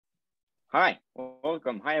Hi,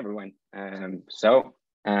 welcome. Hi, everyone. Who am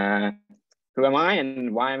I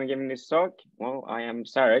and why am I giving this talk? Well, I am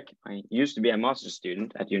Sarek. I used to be a master's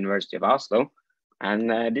student at the University of Oslo,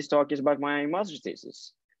 and this talk is about my master's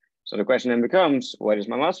thesis. So the question then becomes, what is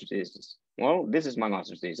my master's thesis? Well, this is my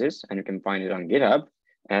master's thesis, and you can find it on GitHub.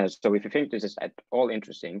 So if you think this is at all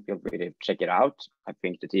interesting, feel free to check it out. I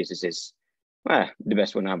think the thesis is the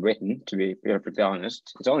best one I've written, to be perfectly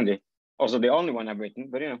honest. It's also the only one I've written,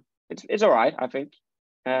 but it's all right, I think.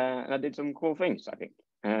 And I did some cool things, I think.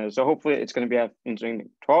 So hopefully it's going to be an interesting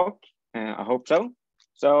talk. I hope so.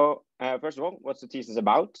 So first of all, what's the thesis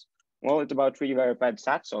about? Well, it's about 3 verified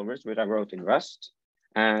SAT solvers, which I wrote in Rust.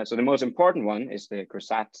 So the most important one is the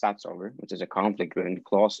CreuSAT SAT solver, which is a conflict-driven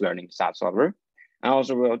clause learning SAT solver. I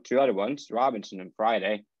also wrote 2 other ones, Robinson and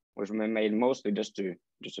Friday, which were made mostly just to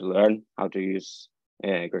learn how to use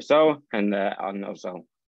CreuSAT and also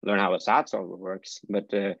learn how a SAT solver works. But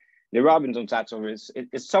the Robinson SAT solver is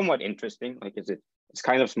somewhat interesting. Like it's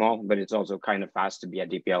kind of small, but it's also kind of fast to be a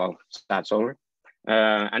DPL SAT solver.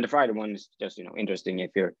 And the Friday one is just interesting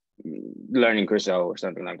if you're learning CreuSAT or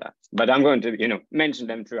something like that. But I'm going to mention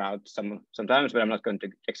them throughout sometimes, but I'm not going to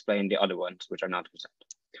explain the other ones which are not CreuSAT.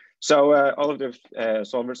 So all of the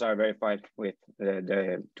solvers are verified with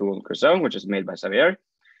the tool CreuSAT, which is made by Xavier.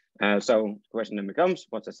 So the question then becomes,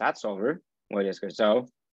 what's a SAT solver? What is CreuSAT?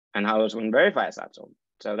 And how does one verify a SAT solver?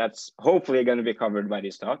 So that's hopefully going to be covered by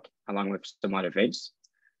this talk, along with some other things.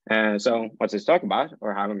 So what's this talk about,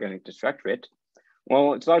 or how I'm going to structure it?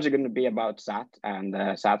 Well, it's largely going to be about SAT and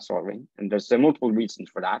SAT solving, and there's multiple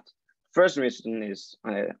reasons for that. First reason is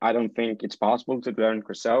I don't think it's possible to learn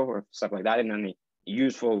CreuSAT or stuff like that in any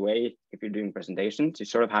useful way if you're doing presentations. You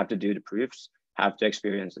sort of have to do the proofs, have to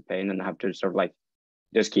experience the pain, and have to sort of like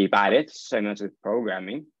just keep at it, same as with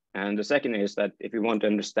programming. And the second is that if you want to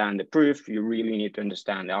understand the proof, you really need to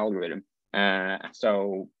understand the algorithm.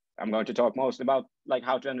 So I'm going to talk mostly about like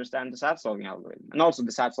how to understand the SAT solving algorithm, and also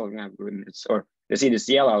the SAT solving algorithm, or the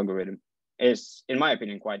CDCL algorithm, is, in my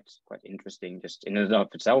opinion, quite interesting just in and of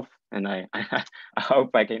itself. And I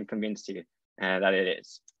hope I can convince you that it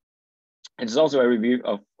is. It's also a review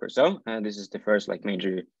of CreuSAT, and this is the first like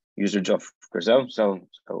major usage of CreuSAT, so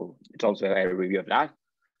it's also a review of that.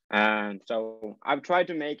 And so I've tried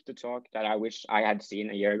to make the talk that I wish I had seen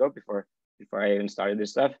a year ago before I even started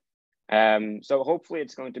this stuff. So hopefully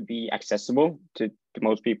it's going to be accessible to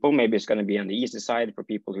most people. Maybe it's going to be on the easy side for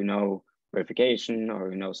people who know verification or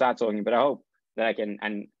who know SAT solving, but I hope that I can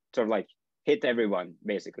and sort of like hit everyone,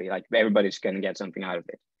 basically, like everybody's going to get something out of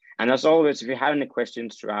it. And as always, if you have any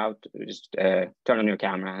questions throughout, just turn on your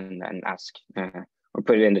camera and ask or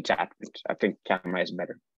put it in the chat. I think camera is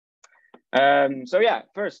better. So yeah,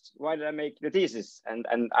 first, why did I make the thesis?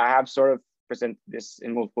 And I have sort of presented this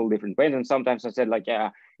in multiple different ways. And sometimes I said like,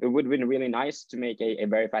 yeah, it would have been really nice to make a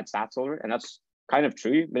verified SAT solver. And that's kind of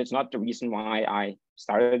true, but it's not the reason why I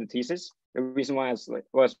started the thesis. The reason why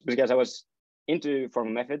was because I was into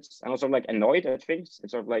formal methods and also like annoyed at things.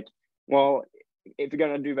 It's sort of like, well, if you're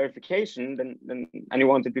gonna do verification, then and you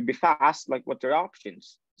want it to be fast, like what are the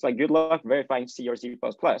options? It's like good luck verifying C or C++.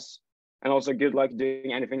 And also good luck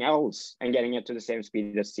doing anything else and getting it to the same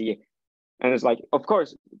speed as C. And it's like, of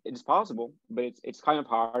course, it's possible, but it's kind of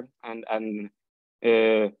hard. And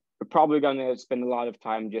we're probably gonna spend a lot of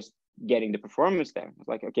time just getting the performance there. It's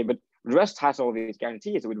like, okay, but Rust has all these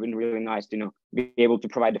guarantees. It would have been really nice to be able to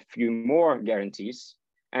provide a few more guarantees.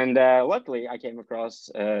 And luckily, I came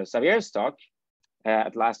across Xavier's talk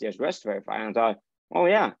at last year's Rust Verify, and I thought, oh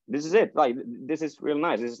yeah, this is it. Like, this is real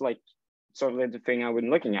nice. This is like sort of like the thing I've been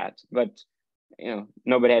looking at, but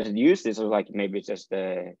nobody has used this. Or like maybe it's just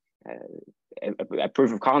a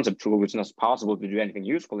proof of concept tool, which is not possible to do anything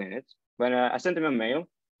useful in it. But I sent him a mail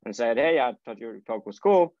and said, hey, I thought your talk was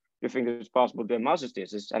cool. Do you think it's possible to do a master's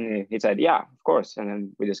thesis? And he said, yeah, of course. And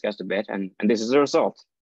then we discussed a bit, and this is the result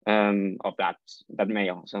of that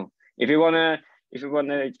mail. So if you wanna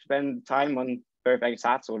spend time on verifying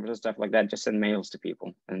SATs or stuff like that, just send mails to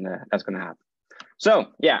people, and that's gonna happen. So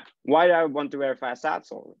yeah, why do I want to verify a SAT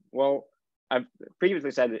solver? Well, I've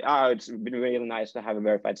previously said, it's been really nice to have a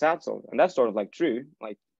verified SAT solver, and that's sort of like true.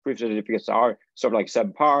 Like proof certificates are sort of like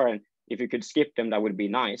subpar, and if you could skip them, that would be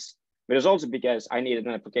nice. But it's also because I needed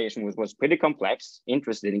an application which was pretty complex,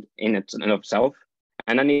 interested in it in itself,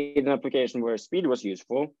 and I needed an application where speed was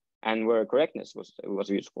useful and where correctness was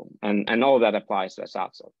useful, and all that applies to a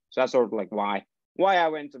SAT solver. So that's sort of like why I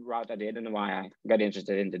went the route I did, and why I got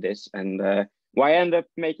interested into this, and why I end up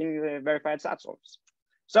making the verified SAT solvers.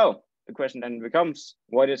 So the question then becomes,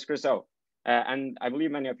 what is CreuSAT? And I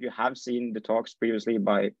believe many of you have seen the talks previously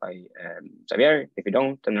by Xavier. If you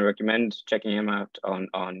don't, then I recommend checking him out on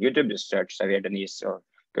YouTube. Just search Xavier Denis or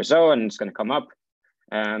CreuSAT, and it's going to come up.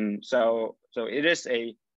 So it is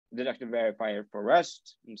a deductive verifier for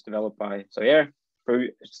Rust. It's developed by Xavier.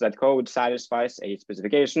 That code satisfies a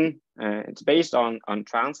specification. It's based on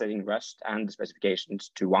translating Rust and the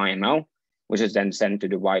specifications to YML, which is then sent to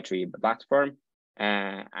the Y-tree platform.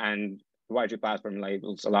 And the Y-tree platform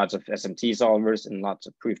labels lots of SMT solvers and lots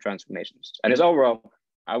of proof transformations. And it's overall,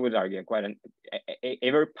 I would argue, quite a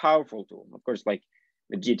very powerful tool. Of course, like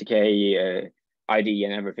the GTK ID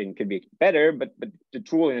and everything could be better, but the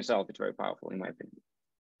tool in itself is very powerful, in my opinion.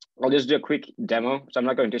 I'll just do a quick demo. So I'm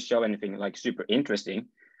not going to show anything like super interesting.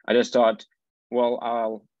 I just thought, well,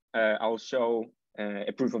 I'll show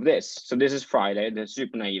a proof of this. So this is Friday, the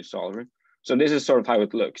super naive solver. So this is sort of how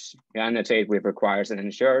it looks. You annotate with requires and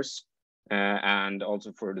ensures, and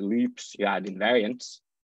also for the loops, you add invariants.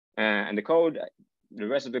 And the code, the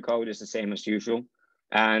rest of the code is the same as usual.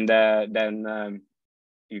 And then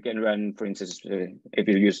you can run, for instance, if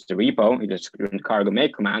you use the repo, you just run the cargo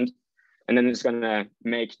make command, and then it's going to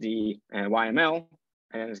make the YML,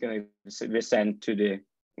 and it's going to be sent to the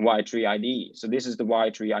Y-tree IDE. So this is the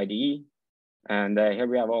Y-tree IDE, and here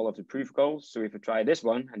we have all of the proof goals. So if you try this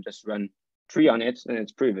one and just run 3 on it, then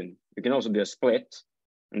it's proven. You can also do a split,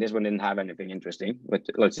 and this one didn't have anything interesting, but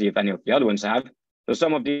let's see if any of the other ones have. So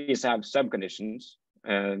some of these have subconditions,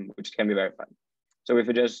 which can be verified. So if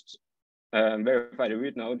you just verify the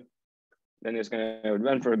root node, then it's going to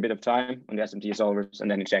run for a bit of time on the SMT solvers, and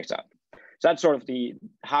then it checks out. So that's sort of the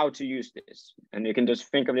how to use this. And you can just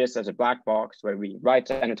think of this as a black box where we write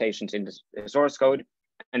annotations in the source code,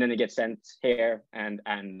 and then it gets sent here and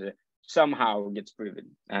somehow gets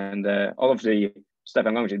proven. And all of the stuff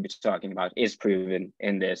I'm going to be talking about is proven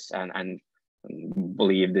in this, and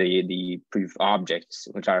believe the proof objects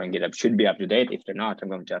which are in GitHub should be up to date. If they're not, I'm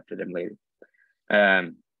going to update them later.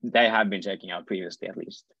 They have been checking out previously, at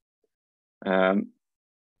least.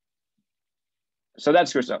 So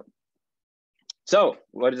that's CreuSAT. So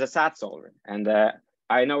what is a SAT solver? And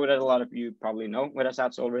I know that a lot of you probably know what a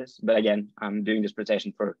SAT solver is, but again, I'm doing this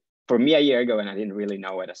presentation for me a year ago, and I didn't really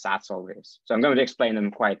know what a SAT solver is. So I'm going to explain them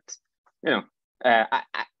quite,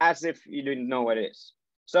 as if you didn't know what it is.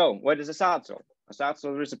 So what is a SAT solver? A SAT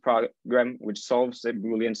solver is a program which solves a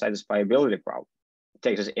Boolean satisfiability problem. It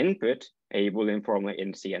takes as input a Boolean formula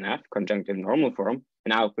in CNF, conjunctive normal form,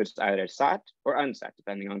 and outputs either SAT or unsat,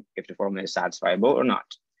 depending on if the formula is satisfiable or not.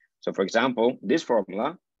 So for example, this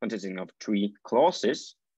formula consisting of 3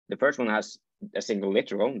 clauses. The first one has a single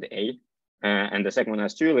literal, the A, and the second one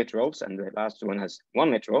has 2 literals, and the last one has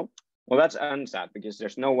 1 literal. Well, that's unsat because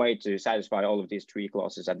there's no way to satisfy all of these 3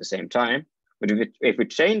 clauses at the same time. But if we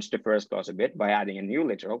change the first clause a bit by adding a new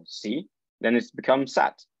literal, C, then it becomes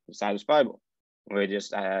SAT, satisfiable. We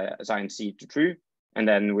just assign C to true, and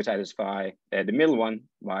then we satisfy the middle one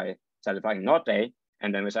by satisfying not A,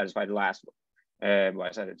 and then we satisfy the last one by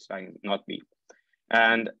satisfying not B.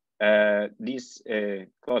 And these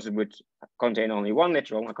clauses would contain only 1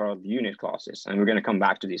 literal are called unit clauses, and we're going to come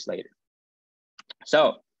back to these later.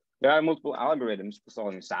 So there are multiple algorithms for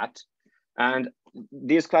solving SAT, and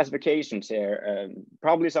these classifications here,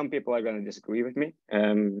 probably some people are going to disagree with me.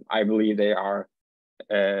 I believe they are,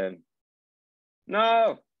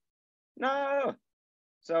 no.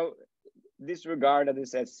 So disregard that it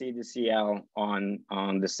says CDCL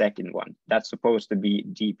on the second one. That's supposed to be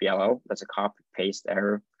DPLL. That's a copy paste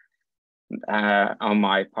error on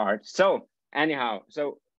my part. So anyhow,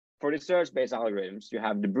 so for the search-based algorithms, you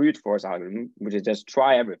have the brute force algorithm, which is just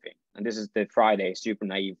try everything. And this is the Friday super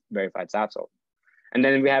naive verified SAT solver. And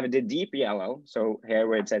then we have the DPLL. So here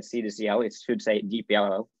where it says CDCL, it should say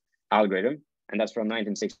DPLL algorithm. And that's from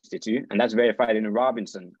 1962. And that's verified in a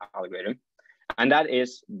Robinson algorithm. And that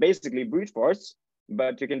is basically brute force,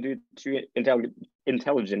 but you can do 2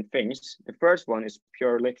 intelligent things. The first one is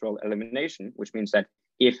pure literal elimination, which means that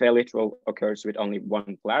if a literal occurs with only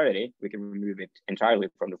 1 polarity, we can remove it entirely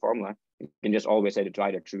from the formula. You can just always say it's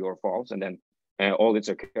either true or false, and then all its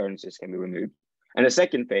occurrences can be removed. And the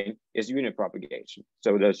second thing is unit propagation.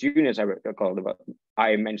 So those units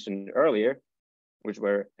I mentioned earlier, which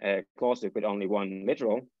were clauses with only 1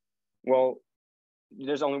 literal, well,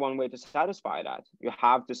 there's only one way to satisfy that. You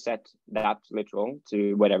have to set that literal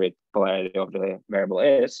to whatever the polarity of the variable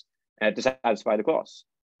is to satisfy the clause.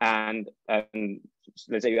 And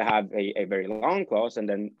let's say you have a very long clause, and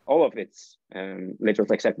then all of its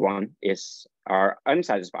literals except 1 are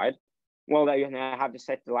unsatisfied. Well, then you have to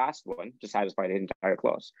set the last one to satisfy the entire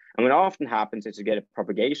clause. And what often happens is you get a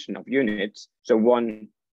propagation of units. So one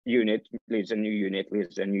unit leads to a new unit,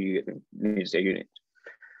 leads to a new unit, leads to a unit.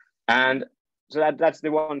 And so that's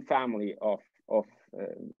the one family of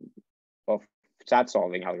SAT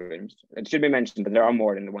solving algorithms. It should be mentioned that there are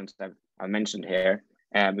more than the ones that I've mentioned here,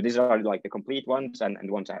 but these are like the complete ones and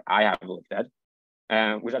the ones that I have looked at,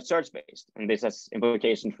 which are search-based. And this has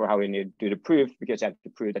implications for how you need to do the proof, because you have to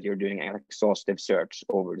prove that you're doing an exhaustive search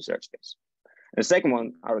over the search space. The second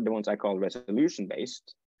one are the ones I call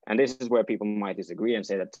resolution-based. And this is where people might disagree and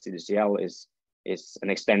say that CDCL is an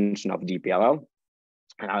extension of DPLL.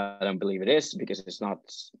 And I don't believe it is, because it's not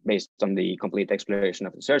based on the complete exploration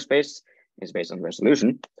of the search space. It's based on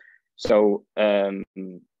resolution. So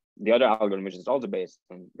the other algorithm, which is also based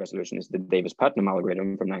on resolution, is the Davis-Putnam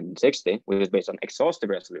algorithm from 1960, which is based on exhaustive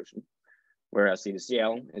resolution, whereas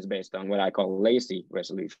CDCL is based on what I call lazy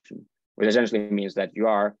resolution, which essentially means that you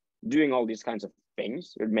are doing all these kinds of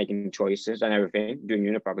things, you're making choices and everything, doing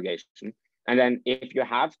unit propagation. And then if you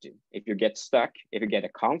have to, if you get stuck, if you get a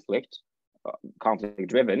conflict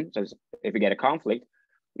driven, so if you get a conflict,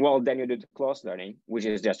 well, then you do the clause learning, which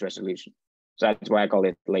is just resolution. So that's why I call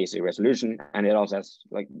it lazy resolution. And it also has,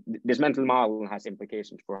 like, this mental model has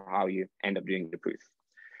implications for how you end up doing the proof.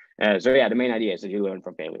 So yeah, the main idea is that you learn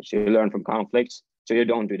from failures. You learn from conflicts, so you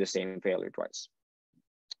don't do the same failure twice.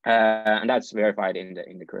 And that's verified in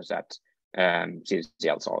the CreuSAT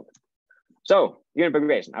CDCL solve. So unit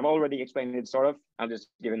propagation, I've already explained it sort of. I'll just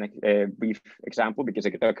give a brief example because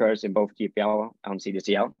it occurs in both DPL and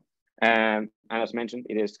CDCL. And as mentioned,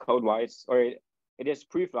 it is code-wise, or it is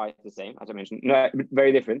proof-wise the same, as I mentioned. No,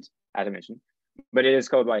 very different, as I mentioned, but it is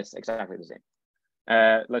code-wise exactly the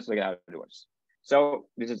same. Let's look at how it works. So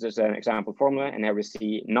this is just an example formula, and here we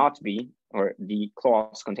see not B, or the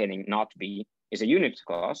clause containing not B, is a unit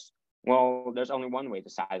clause. Well, there's only one way to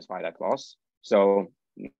satisfy that clause. So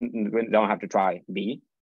we don't have to try B,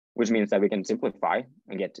 which means that we can simplify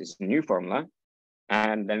and get this new formula.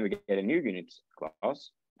 And then we get a new unit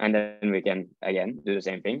clause. And then we can, again, do the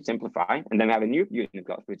same thing, simplify. And then we have a new unit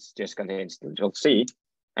clause, which just contains the result C.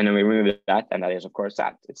 And then we remove that, and that is, of course,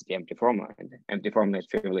 SAT. It's the empty formula. And the empty formula is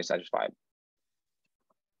trivially satisfied.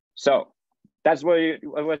 So that's what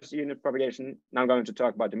was unit propagation. Now I'm going to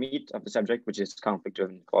talk about the meat of the subject, which is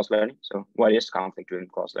conflict-driven clause learning. So what is conflict-driven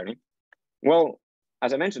clause learning? Well,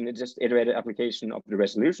 as I mentioned, it's just iterated application of the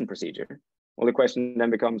resolution procedure. Well, the question then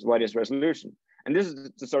becomes, what is resolution? And this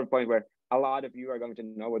is the sort of point where a lot of you are going to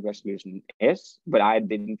know what resolution is, but I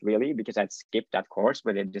didn't really, because I'd skipped that course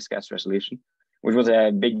where they discussed resolution, which was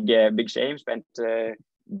a big shame. Spent a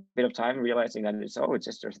bit of time realizing that it's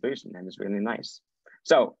just resolution, and it's really nice.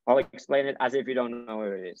 So I'll explain it as if you don't know what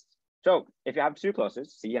it is. So if you have two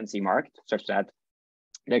clauses, C and C marked, such that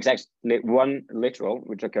there's actually one literal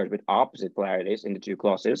which occurs with opposite polarities in the two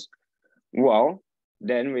clauses, well,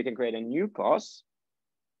 then we can create a new clause,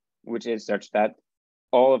 which is such that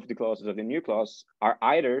all of the clauses of the new clause are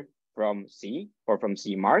either from C or from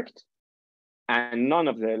C marked, and none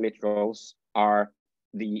of the literals are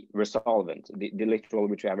the resolvent, the literal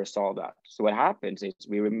which we have resolved out. So what happens is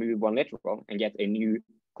we remove one literal and get a new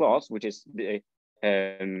clause, which is the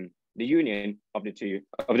union of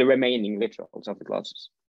the remaining literals of the clauses.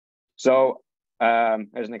 So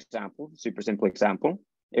here's an example, super simple example.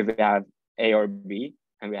 If we have A or B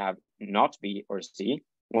and we have not B or C,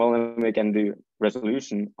 well, then we can do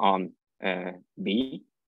resolution on B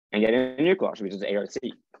and get a new clause, which is A or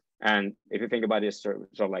C. And if you think about this sort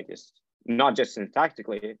of like this, not just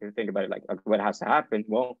syntactically, if you think about it like what has to happen,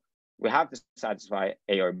 well, we have to satisfy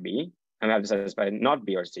A or B, and we have to satisfy not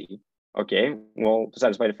B or C. Okay, well, to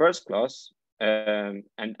satisfy the first clause, and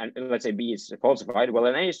let's say B is falsified, well,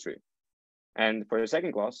 then A is true. And for the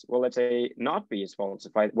second clause, well, let's say not B is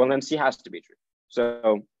falsified, well, then C has to be true.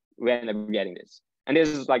 So we end up getting this. And this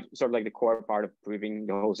is like sort of like the core part of proving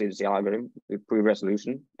the whole CDCL algorithm. You prove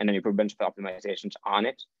resolution, and then you prove a bunch of optimizations on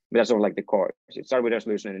it. But that's sort of like the core. So you start with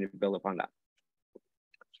resolution, and then you build upon that.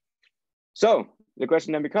 So the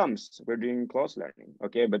question then becomes, we're doing clause learning,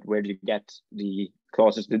 okay, but where do you get the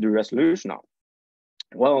clauses to do resolution on?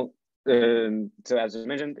 Well, so as I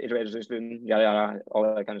mentioned, iterated resolution, yada, yada, all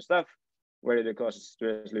that kind of stuff. Where did the clauses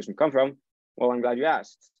to resolution come from? Well, I'm glad you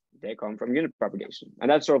asked. They come from unit propagation.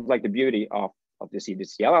 And that's sort of like the beauty of the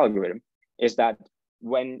CDCL algorithm, is that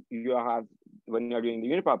when you're doing the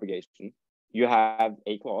unit propagation, you have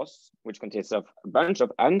a clause which consists of a bunch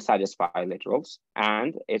of unsatisfied literals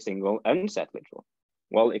and a single unset literal.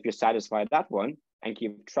 Well, if you satisfy that one and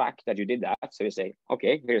keep track that you did that, so you say,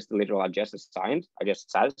 okay, here's the literal I just assigned. I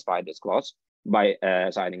just satisfied this clause by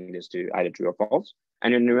assigning this to either true or false.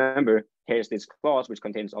 And then remember, here's this clause which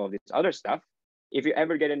contains all of this other stuff. If you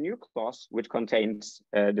ever get a new clause which contains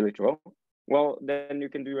the literal, well, then you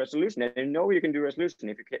can do resolution. And you know you can do resolution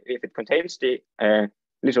if it contains the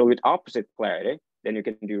literal with opposite polarity, then you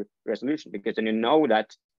can do resolution, because then you know that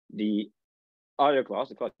the other clause,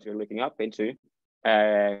 the clause you're looking up into,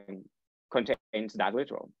 contains that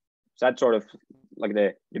literal. So that's sort of like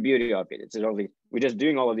the beauty of it. It's only we're just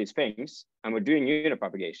doing all of these things, and we're doing unit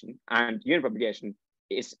propagation. And unit propagation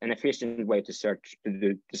is an efficient way to search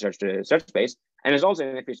the search space, and it's also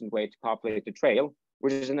an efficient way to populate the trail,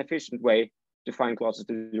 which is an efficient way to find clauses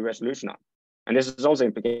to do resolution on. And this is also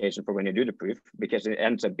implication for when you do the proof, because it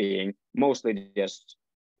ends up being mostly just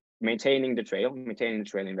maintaining the trail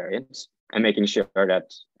invariance, and making sure that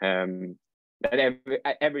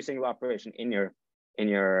that every single operation in your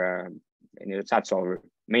SAT solver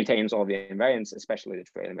maintains all the invariants, especially the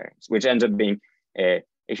trail invariance, which ends up being a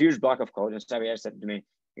huge block of code. And Xavier said to me,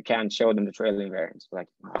 you can't show them the trail invariance. Like,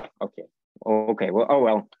 okay, well, oh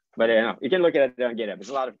well. But you can look at it on GitHub. It's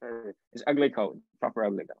a lot of it's ugly code, proper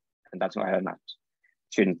ugly code, and that's why I'm not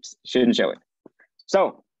shouldn't show it.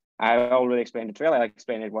 So I already explained the trail. I'll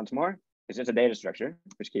explain it once more. It's just a data structure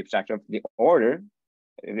which keeps track of the order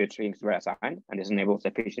which things were assigned, and this enables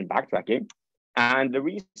efficient backtracking. And the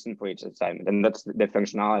reason for each assignment, and that's the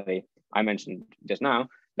functionality I mentioned just now,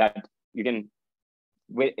 that you can,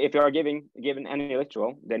 if you are given any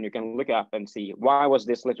literal, then you can look up and see why was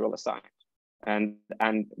this literal assigned. And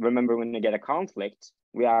remember, when you get a conflict,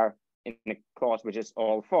 we are in a clause which is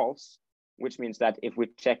all false, which means that if we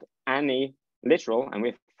check any literal and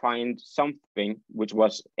we find something which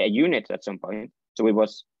was a unit at some point, so it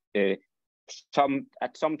was at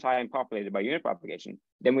some time populated by unit propagation,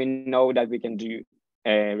 then we know that we can do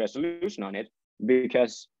a resolution on it,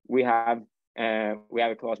 because we have a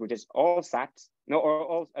clause which is all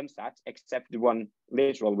unsat except the one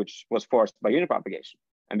literal which was forced by unit propagation.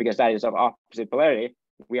 And because that is of opposite polarity,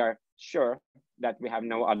 we are sure that we have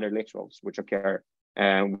no other literals which occur,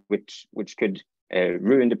 which could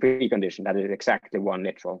ruin the precondition that is exactly one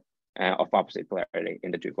literal of opposite polarity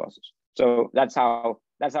in the two clauses. So that's how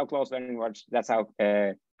close learning works. That's how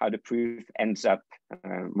the proof ends up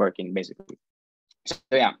working, basically. So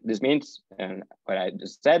yeah, this means what I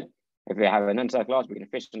just said. If we have an unsat clause, we can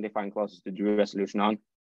efficiently find clauses to do resolution on,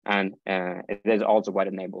 and it is also what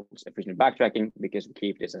enables efficient backtracking, because we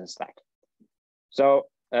keep this as a stack. So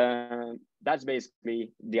that's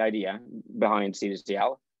basically the idea behind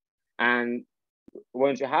CDCL. And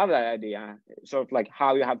once you have that idea, sort of like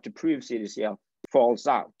how you have to prove CDCL falls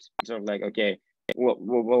out. Sort of like, okay,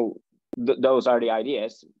 well those are the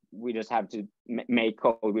ideas. We just have to make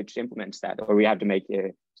code which implements that, or we have to make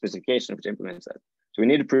a specification which implements that. So we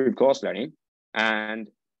need to prove clause learning. And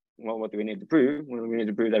well, what do we need to prove? Well, we need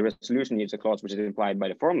to prove that resolution needs a clause which is implied by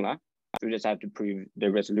the formula. So we just have to prove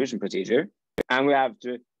the resolution procedure. And we have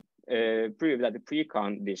to prove that the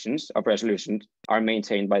preconditions of resolution are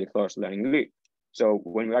maintained by the clause learning loop. So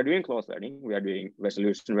when we are doing clause learning, we are doing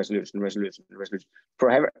resolution for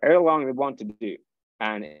however long we want to do.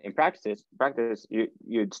 And in practice,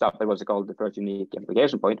 you'd stop at what's called the first unique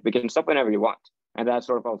application point. We can stop whenever you want. And that's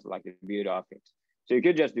sort of also like the beauty of it. So you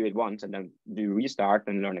could just do it once and then do restart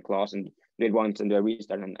and learn a clause, and do it once and do a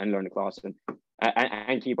restart and learn a clause,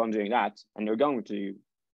 and keep on doing that. And you're going to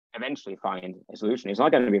eventually find a solution. It's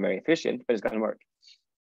not going to be very efficient, but it's going to work.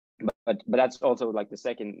 But that's also like the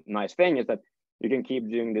second nice thing, is that you can keep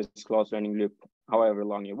doing this clause learning loop however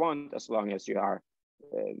long you want, as long as you are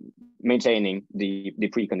maintaining the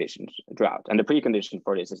preconditions throughout. And the precondition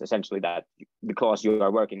for this is essentially that the clause you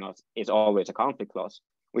are working on is always a conflict clause,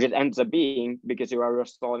 which it ends up being because you are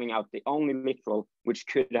resolving out the only literal which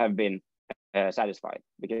could have been satisfied,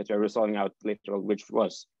 because you're resolving out literal which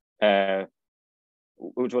was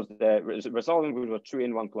resolving which was true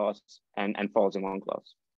in one clause and false in one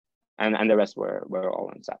clause, and the rest were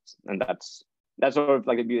all unsat. And that's sort of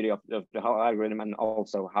like the beauty of the whole algorithm, and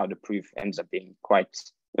also how the proof ends up being quite,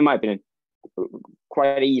 in my opinion,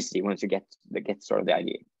 quite easy once you get sort of the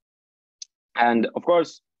idea. And of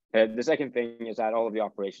course, the second thing is that all of the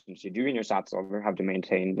operations you do in your SAT solver have to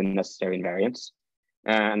maintain the necessary invariants.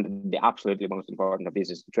 And the absolutely most important of these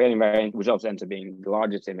is the trail invariant, which also ends up being the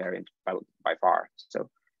largest invariant by far.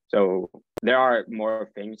 So there are more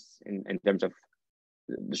things in terms of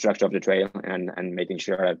the structure of the trail and making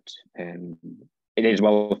sure that it is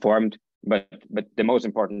well formed. But the most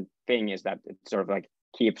important thing is that it sort of like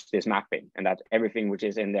keeps this mapping, and that everything which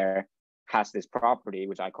is in there has this property,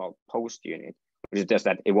 which I call post unit, which is just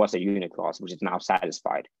that it was a unit clause, which is now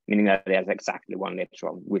satisfied, meaning that it has exactly one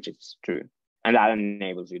literal, which is true. And that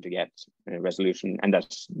enables you to get a resolution and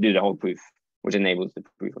thus do the whole proof, which enables the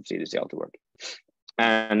proof of CDCL to work.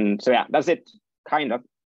 And so, yeah, that's it, kind of.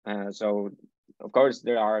 So Of course,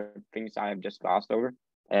 there are things I have just glossed over,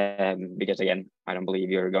 because again, I don't believe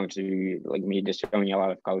you're going to, like me just showing you a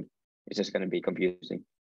lot of code, it's just going to be confusing.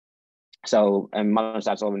 So modern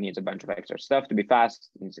stat solver needs a bunch of extra stuff to be fast,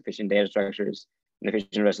 needs efficient data structures, an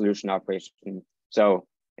efficient resolution operation. So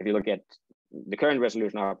if you look at the current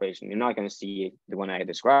resolution operation, you're not going to see the one I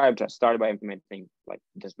described. I started by implementing like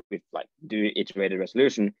just with like do iterated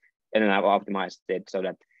resolution, and then I've optimized it so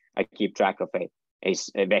that I keep track of a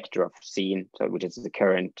vector of scene, so which is the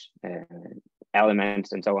current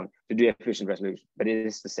elements and so on, to do efficient resolution. But it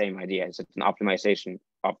is the same idea. It's an optimization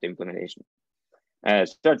of the implementation.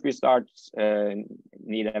 Search restarts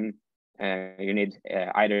need them. You need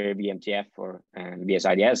either VMTF or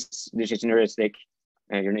BSIDS decision heuristic.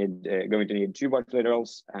 You're going to need 2 watch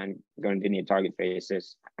literals, and going to need target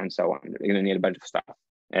faces, and so on. You're going to need a bunch of stuff.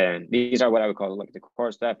 And these are what I would call like the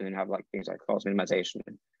core stuff, and then have like things like clause minimization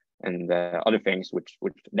and other things which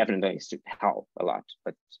definitely help a lot,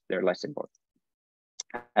 but they're less important.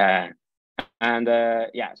 Yeah,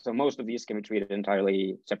 so most of these can be treated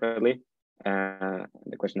entirely separately.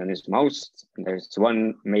 The question then is most. There's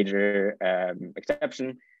one major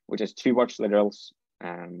exception, which is 2 watch literals,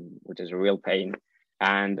 which is a real pain.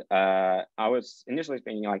 And I was initially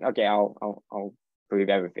thinking like, okay, I'll prove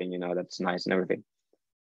everything, you know, that's nice and everything.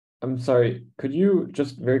 I'm sorry, could you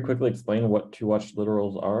just very quickly explain what 2 watch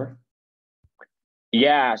literals are?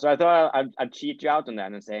 Yeah, so I thought I'd cheat you out on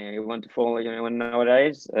that and say, you want to follow, you want to know what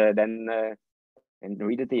it is, then and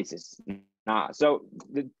read the thesis. So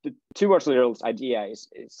the 2 watch literals idea is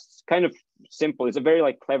kind of simple. It's a very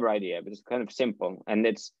like clever idea, but it's kind of simple. And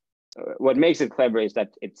it's what makes it clever is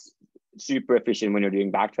that it's super efficient when you're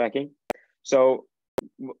doing backtracking. So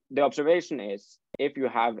the observation is if you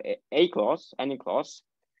have a clause, any clause,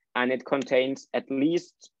 and it contains at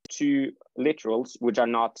least 2 literals which are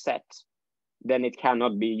not set, then it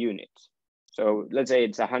cannot be a unit. So let's say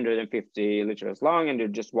it's 150 literals long and you're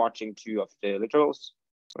just watching 2 of the literals.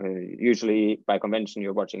 Usually by convention,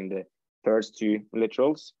 you're watching the first 2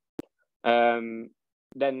 literals.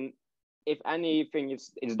 Then if anything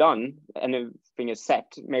is done, anything is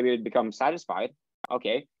set, maybe it becomes satisfied,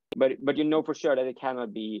 okay, but you know for sure that it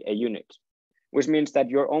cannot be a unit, which means that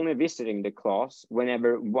you're only visiting the clause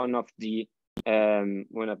whenever one of the 2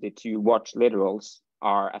 watch literals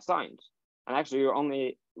are assigned. And actually, you're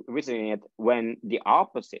only visiting it when the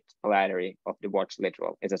opposite polarity of the watch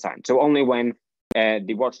literal is assigned. So only when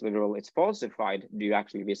the watch literal is falsified do you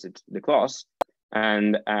actually visit the clause.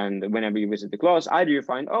 And whenever you visit the clause, either you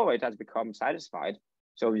find, oh, it has become satisfied,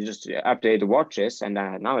 so you just update the watches, and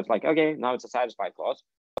now it's like, okay, now it's a satisfied clause,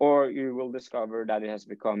 or you will discover that it has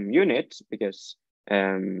become unit because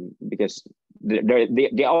the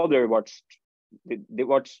other watch, the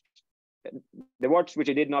watch which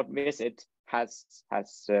you did not visit has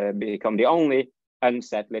become the only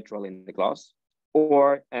unset literal in the clause,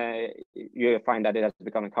 or you find that it has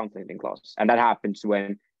become a conflicting clause, and that happens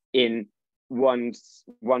when in one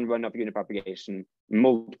run of unit propagation,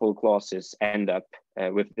 multiple clauses end up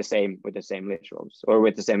with the same literals or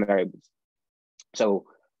with the same variables. So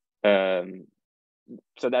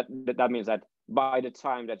so that means that by the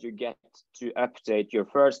time that you get to update your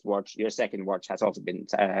first watch, your second watch has also been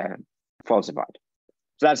falsified.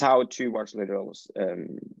 So that's how 2 watch literals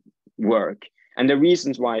work. And the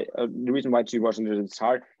reason why 2 watch literals is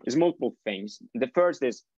hard is multiple things. The first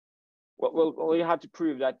is, well, you have to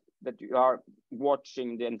prove that you are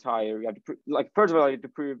watching the entire. You have to like, first of all, you have to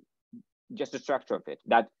prove just the structure of it.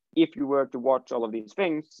 That if you were to watch all of these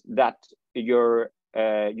things, that your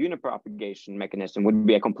unit propagation mechanism would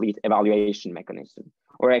be a complete evaluation mechanism,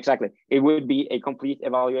 or exactly, it would be a complete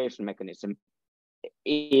evaluation mechanism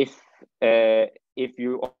if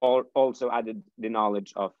you also added the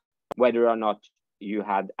knowledge of whether or not you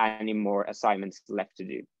had any more assignments left to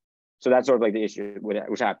do. So that's sort of like the issue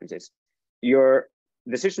which happens is your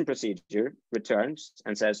decision procedure returns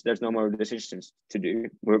and says there's no more decisions to do.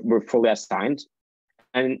 We're fully assigned.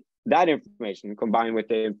 And that information combined with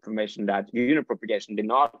the information that unit propagation did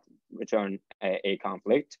not return a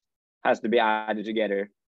conflict has to be added together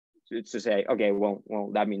to say, okay, well,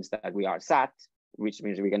 that means that we are sat, which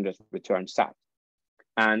means we can just return sat.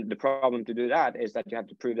 And the problem to do that is that you have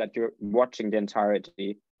to prove that you're watching the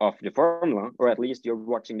entirety of the formula, or at least you're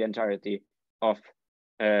watching the entirety of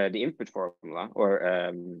the input formula,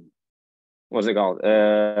 or what's it called?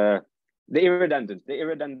 The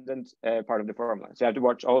irredundant part of the formula. So you have to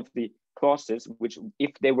watch all of the clauses, which,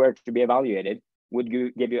 if they were to be evaluated, would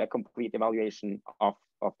give you a complete evaluation of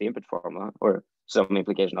the input formula, or some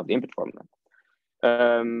implication of the input formula.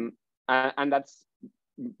 And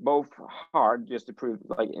both hard just to prove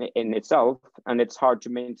like in itself, and it's hard to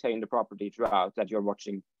maintain the property throughout that you're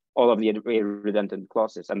watching all of the redundant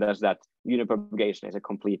clauses, and there's that unipropagation is a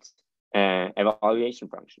complete evaluation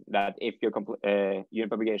function, that if your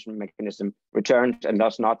unipropagation mechanism returns and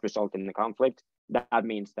does not result in a conflict, that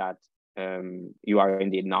means that you are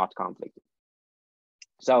indeed not conflicted.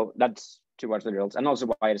 So that's towards the results, and also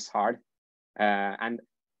why it's hard. And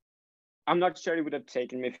I'm not sure it would have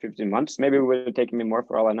taken me 15 months. Maybe it would have taken me more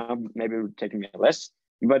for all I know. Maybe it would have taken me less.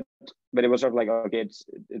 But it was sort of like, okay,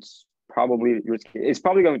 it's probably risky. It's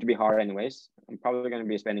probably going to be hard anyways. I'm probably going to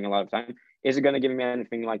be spending a lot of time. Is it going to give me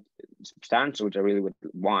anything like substantial, which I really would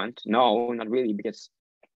want? No, not really, because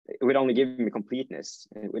it would only give me completeness.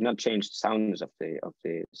 It would not change the soundness of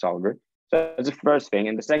the solver. So that's the first thing.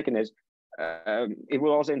 And the second is, it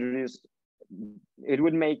will also introduce, it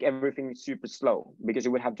would make everything super slow, because it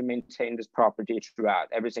would have to maintain this property throughout.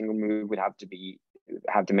 Every single move would have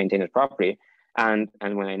to maintain its property. And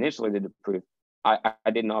when I initially did the proof, I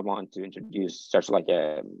did not want to introduce such like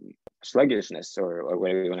a sluggishness, or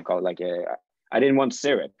whatever you want to call it. Like I didn't want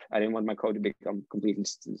syrup. I didn't want my code to become completely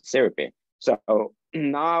syrupy. So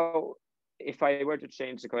now, if I were to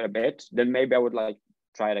change the code a bit, then maybe I would like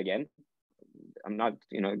try it again. I'm not,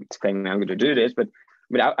 claiming I'm going to do this, but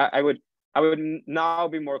I would now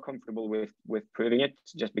be more comfortable with proving it,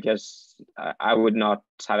 just because I would not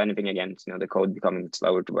have anything against the code becoming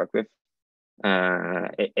slower to work with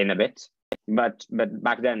in a bit. But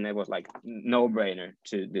back then it was like no brainer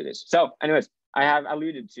to do this. So anyways, I have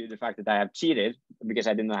alluded to the fact that I have cheated because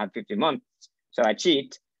I did not have 15 months. So I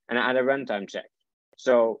cheat and I add a runtime check.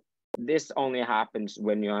 So this only happens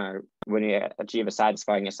when you achieve a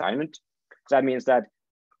satisfying assignment. So that means that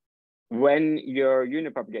when your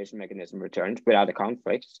unipropagation mechanism returns without a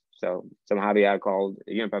conflict, so somehow we are called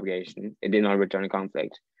unipropagation, it did not return a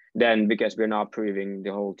conflict, then because we're not proving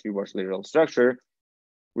the whole towards literal structure,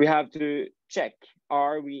 we have to check,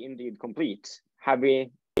 are we indeed complete? Have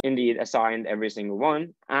we indeed assigned every single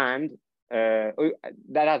one? And that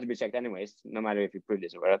has to be checked anyways, no matter if you prove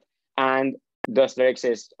this or whatever. And does there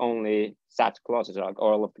exist only SAT clauses, or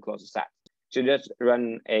all of the clauses SAT? So just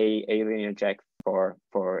run a linear check for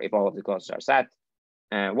if all of the clauses are SAT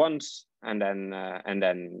once, and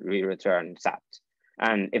then we return SAT.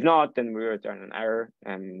 And if not, then we return an error.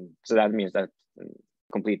 So that means that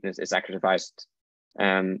completeness is sacrificed,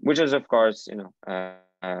 which is of course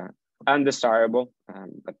undesirable.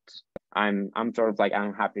 But I'm sort of like,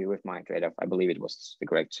 I'm happy with my trade-off. I believe it was the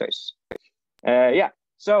correct choice. Yeah.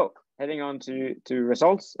 So heading on to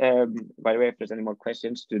results. By the way, if there's any more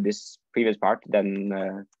questions to this previous part,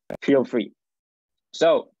 then feel free.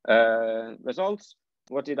 So results.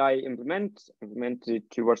 What did I implement? Implemented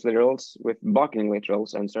towards literals with blocking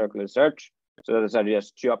literals and circular search. So those are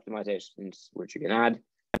just two optimizations which you can add.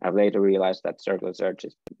 I've later realized that circular search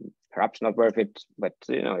is perhaps not worth it, but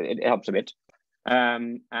it helps a bit.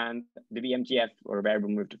 And the VMTF, or variable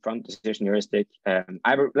move to front decision heuristic,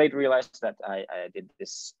 I later realized that I did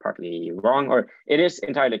this partly wrong, or it is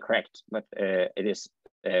entirely correct, but it is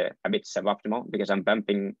a bit suboptimal because I'm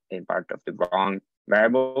bumping a part of the wrong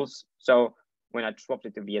variables. So when I swapped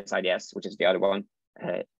it to VSIDS, which is the other one,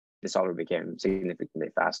 the solver became significantly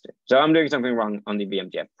faster. So I'm doing something wrong on the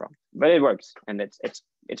VMTF prompt, but it works, and it's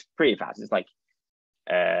pretty fast. It's like,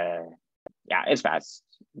 yeah, it's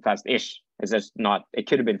fast-ish. It's just not. It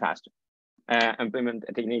could have been faster. Implement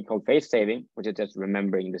a technique called phase saving, which is just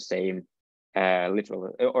remembering the same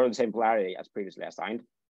literal or the same polarity as previously assigned.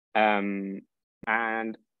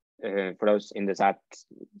 And for those in the SAT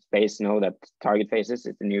space know that target phases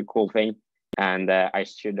is the new cool thing. And I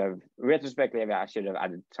should have, retrospectively, I should have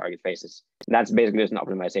added target phases. And that's basically just an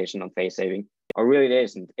optimization on phase saving. Or really it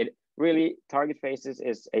isn't. It really, target phases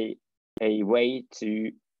is a way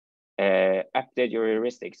to update your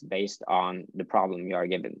heuristics based on the problem you are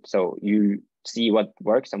given. So you see what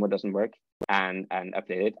works and what doesn't work, and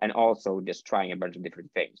update it, and also just trying a bunch of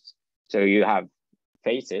different things. So you have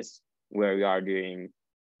phases where you are doing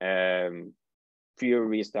fewer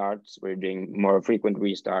restarts, where you're doing more frequent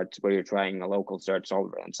restarts, where you're trying a local search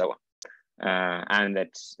solver, and so on. And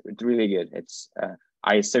it's really good. It's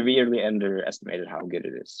I severely underestimated how good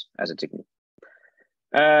it is as a technique.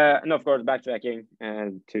 And of course, backtracking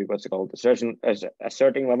to what's it called,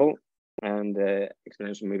 asserting level, and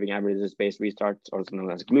exponential moving averages based restarts, also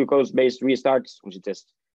known as glucose-based restarts, which is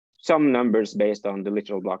just some numbers based on the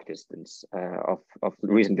literal block distance of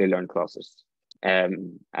recently learned clauses.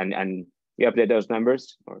 And you update those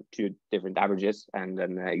numbers, or two different averages, and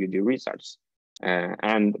then you do restarts.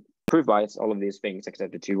 And proof-wise, all of these things,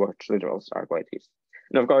 except the two watch literals, are quite easy.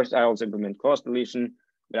 And of course, I also implement clause deletion,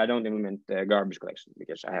 but I don't implement the garbage collection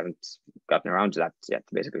because I haven't gotten around to that yet,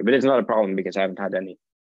 basically. But it's not a problem because I haven't had any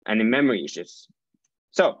memory issues.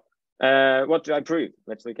 So what do I prove?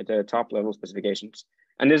 Let's look at the top level specifications.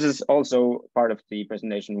 And this is also part of the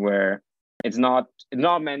presentation where it's not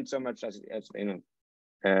meant so much as you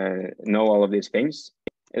know all of these things.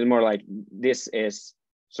 It's more like this is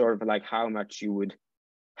sort of like how much you would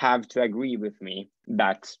have to agree with me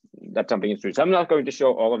that something is true. So I'm not going to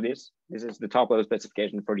show all of this. This is the top level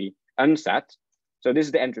specification for the unsat. So this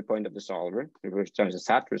is the entry point of the solver, which turns a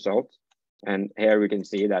SAT result. And here we can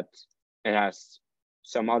see that it has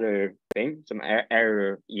some other thing, some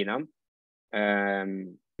error enum,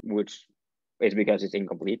 which is because it's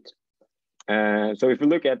incomplete. So if we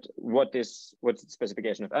look at what's the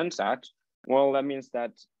specification of unsat, well, that means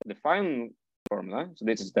that the final formula, so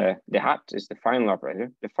this is the hat is the final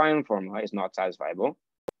operator, the final formula is not satisfiable,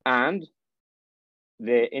 and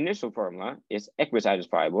the initial formula is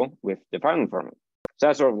equisatisfiable with the final formula. So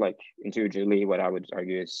that's sort of like intuitively what I would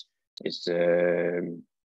argue is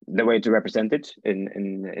the way to represent it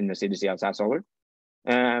in the CDCL SAT solver.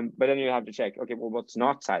 But then you have to check, okay, well, what's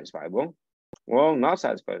not satisfiable? Well, not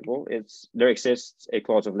satisfiable, there exists a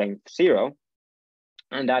clause of length 0,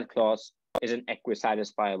 and that clause is an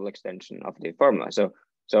equisatisfiable extension of the formula. So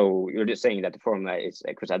you're just saying that the formula is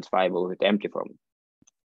equisatisfiable with the empty formula.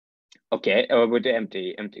 Okay, with the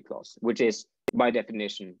empty clause, which is by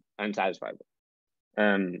definition unsatisfiable.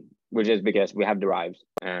 Which is because we have derived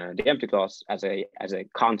the empty clause as a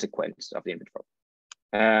consequence of the input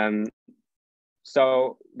formula.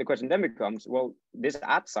 So the question then becomes, well, this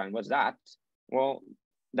at sign, what's that? Well,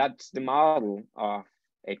 that's the model of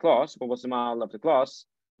a clause. But what's the model of the clause?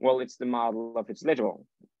 Well, it's the model of its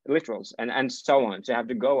literals and so on. So you have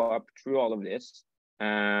to go up through all of this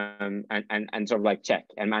and sort of like check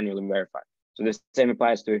and manually verify. So the same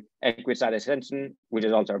applies to equisat extension, which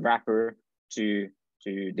is also a wrapper to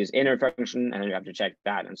this inner function, and then you have to check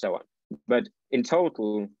that and so on. But in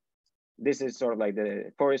total, this is sort of like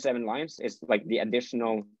the 47 lines is like the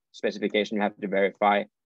additional specification you have to verify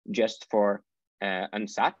just for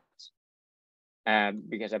unsat,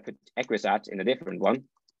 because I put equisat in a different one.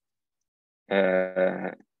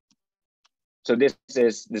 So this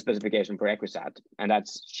is the specification for equisat, and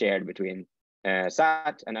that's shared between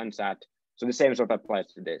SAT and unsat. So the same sort of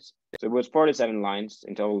applies to this. So it was 47 lines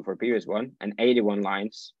in total for previous one, and 81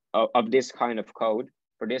 lines of this kind of code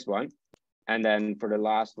for this one. And then for the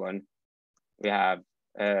last one, we have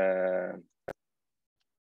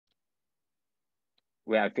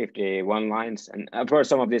 51 lines, and of course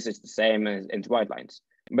some of this is the same as in white lines.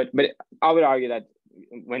 But I would argue that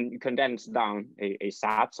when you condense down a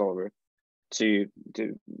SAT solver to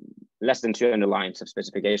less than 200 lines of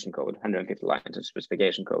specification code, 150 lines of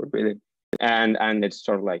specification code, really, and it's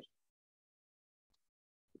sort of like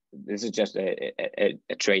this is just a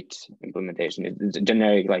trait implementation. It's a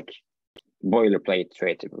generic like boilerplate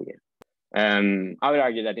trait typically. I would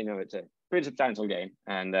argue that it's a pretty substantial game,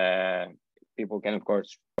 and people can of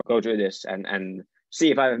course go through this and see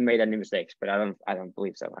if I've made any mistakes, but I don't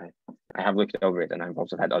believe so. I have looked over it, and I've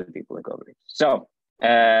also had other people look over it. So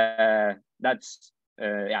that's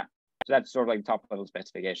yeah. So that's sort of like top level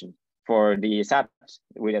specification. For the SAT,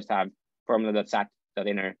 we just have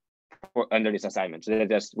formula.sat.inner under this assignment. So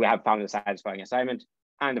we have found a satisfying assignment,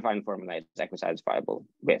 and the final formula is equisatisfiable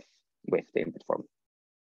with the input formula.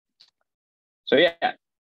 So yeah,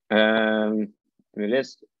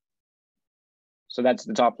 list. So that's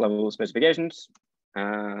the top level specifications.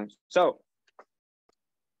 So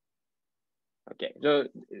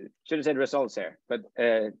should have said results here, but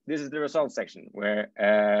this is the results section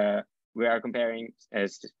where we are comparing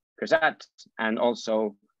CreuSAT and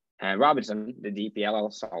also Robinson, the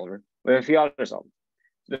DPLL solver, with a few other solvers.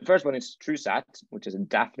 The first one is CreuSAT, which is a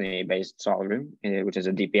Daphne-based solver, which is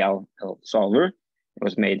a DPL solver. It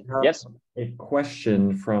was made. Yes. A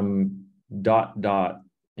question from ...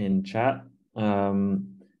 in chat.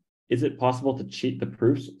 Is it possible to cheat the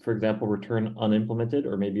proofs? For example, return unimplemented,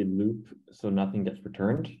 or maybe loop so nothing gets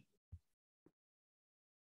returned?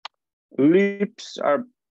 Loops are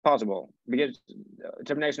possible because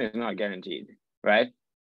termination is not guaranteed, right?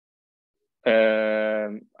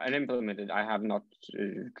 Unimplemented, I have not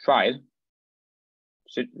tried.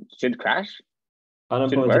 Should crash?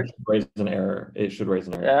 Unimplemented should raise an error. It should raise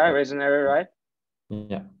an error. Yeah, raise an error, right?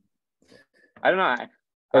 Yeah. I don't know.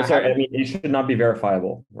 I mean, it should not be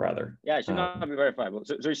verifiable, rather. Yeah, it should not be verifiable.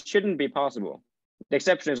 So it shouldn't be possible. The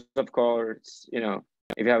exception is, of course, if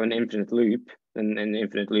you have an infinite loop, then an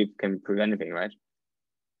infinite loop can prove anything, right?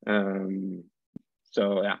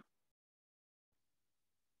 So yeah.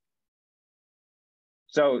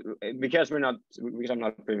 So because I'm not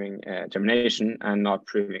proving termination and not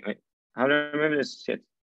proving, how do I remember this shit?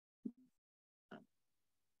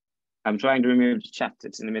 I'm trying to remove the chat.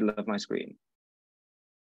 It's in the middle of my screen.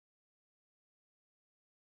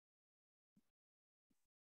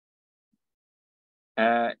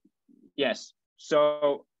 Yes.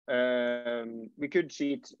 So we could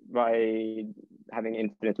cheat by having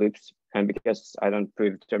infinite loops, and because I don't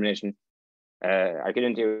prove termination, I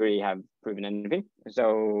couldn't really have proven anything.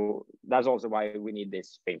 So that's also why we need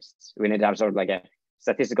these things. We need to have sort of like a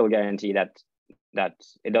statistical guarantee that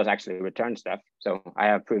it does actually return stuff. So I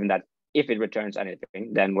have proven that if it returns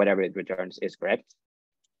anything, then whatever it returns is correct.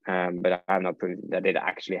 But I have not proven that it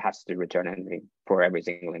actually has to return anything for every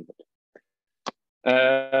single input.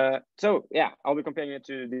 So yeah, I'll be comparing it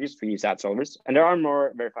to these three SAT solvers, and there are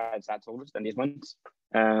more verified SAT solvers than these ones,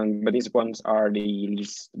 but these ones are the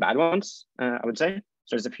least bad ones, I would say.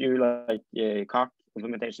 So there's a few like COC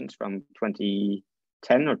implementations from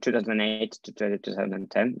 2010 or 2008 to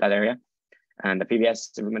 2010, that area, and the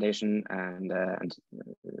PBS implementation, and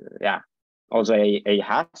yeah, also a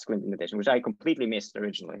Haskell implementation, which I completely missed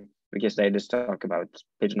originally because they just talk about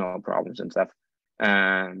pigeonhole problems and stuff.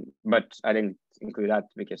 But I didn't include that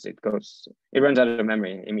because it runs out of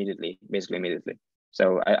memory basically immediately.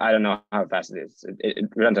 So I don't know how fast it is. It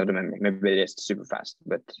runs out of memory. Maybe it is super fast,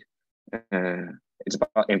 but it's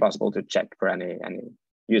impossible to check for any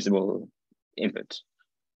usable input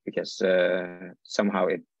because somehow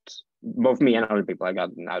both me and other people have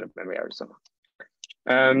gotten out of memory or so.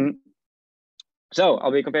 So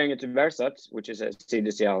I'll be comparing it to VerSAT, which is a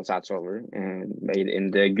CDCL SAT solver made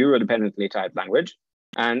in the Guru dependently typed language,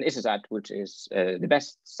 and ISASAT, which is the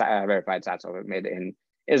best verified SAT solver made in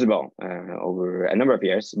Isabel over a number of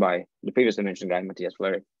years by the previously mentioned guy, Matthias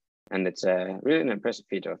Fleury. And it's really an impressive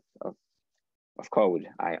feat of code,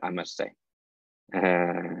 I must say.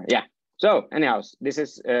 Yeah. So anyhow, this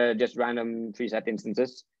is just random CreuSAT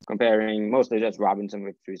instances comparing mostly just Robinson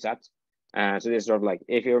with CreuSAT. So this is sort of like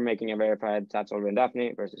if you're making a verified SAT solver in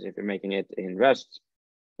Daphne versus if you're making it in Rust,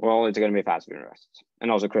 well, it's going to be faster in Rust. And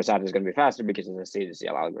also CreuSAT is going to be faster because it's a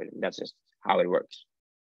CDCL algorithm. That's just how it works.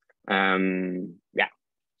 Yeah.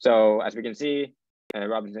 So as we can see,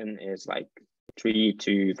 Robinson is like 3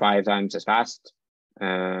 to 5 times as fast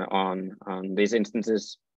on these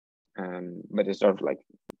instances. But it's sort of like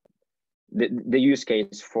the use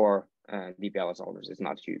case for DPL solvers is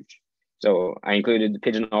not huge. So I included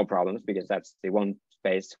pigeonhole problems because that's the one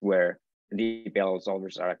space where DPL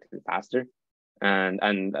solvers are actually faster.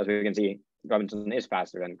 And as we can see, Robinson is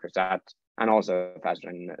faster than CreuSAT and also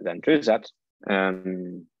faster than CreuSAT.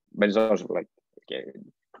 But it's also like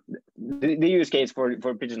the use case for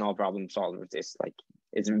pigeonhole problem solvers is like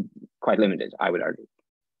it's quite limited, I would argue.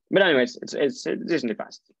 But anyways, it's decently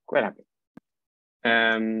fast. Quite happy.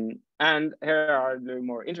 And here are the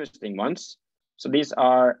more interesting ones. So these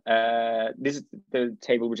are this is the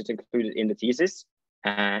table which is included in the thesis,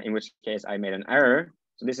 in which case I made an error.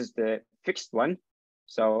 So this is the fixed one.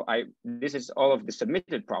 So this is all of the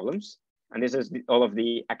submitted problems, and this is all of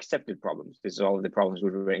the accepted problems. This is all of the problems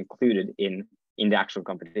which were included in the actual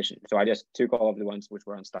competition. So I just took all of the ones which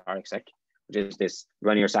were on StarExec, which is this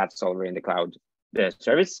run your SAT solver in the cloud, the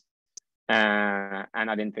service. And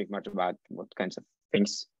I didn't think much about what kinds of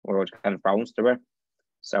things or what kind of problems there were.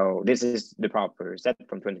 So this is the proper set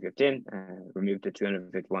from 2015, removed the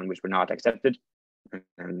 251 which were not accepted.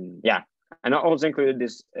 Yeah, and I also included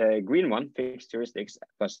this green one, fixed heuristics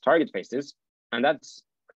plus target faces, and that's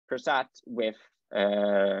CreuSAT with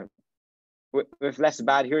less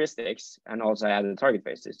bad heuristics, and also added target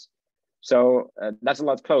faces. So that's a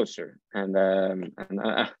lot closer, and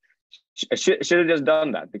I should have just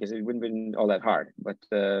done that because it wouldn't have been all that hard. But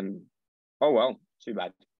oh well, too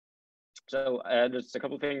bad. So there's a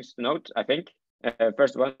couple of things to note, I think.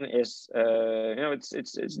 First one is,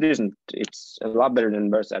 it's decent. It's a lot better than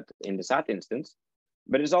VerSAT in the SAT instance,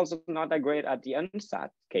 but it's also not that great at the unsat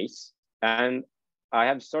case. And I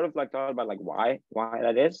have sort of like thought about like why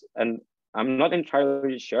that is, and I'm not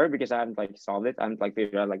entirely sure because I haven't like solved it. I haven't like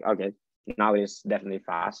figured out like, okay, now it is definitely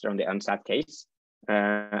faster on the unsat case.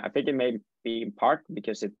 I think it may be in part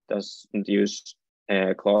because it doesn't use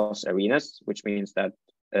clause arenas, which means that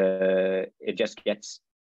it just gets,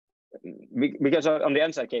 because on the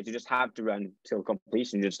unsat case you just have to run till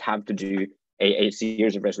completion. You just have to do a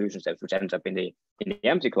series of resolution steps which ends up in the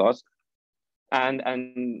empty clause,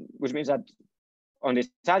 and which means that on this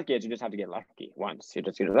SAT case you just have to get lucky once. You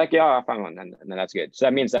just get like, yeah, I found one, and then that's good. So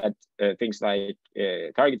that means that things like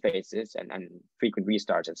target faces and frequent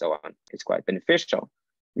restarts and so on is quite beneficial,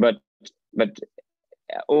 but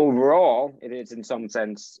overall, it is in some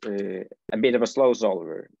sense a bit of a slow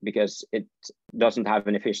solver because it doesn't have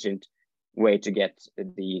an efficient way to get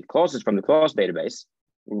the clauses from the clause database,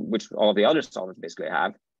 which all the other solvers basically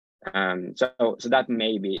have. So that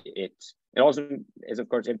may be it. It also is, of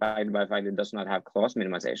course, impacted by the fact that it does not have clause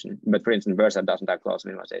minimization. But for instance, VerSAT doesn't have clause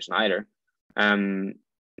minimization either.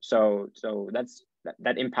 So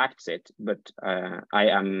that impacts it. But I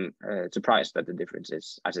am surprised that the difference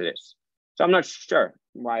is as it is. So I'm not sure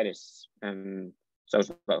why it is so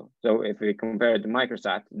slow. So if we compare it to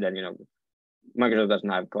CreuSAT, then CreuSAT doesn't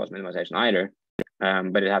have clause minimization either,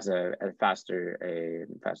 but it has a faster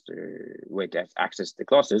way to access the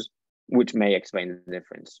clauses, which may explain the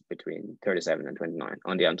difference between 37 and 29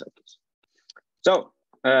 on the unset case. So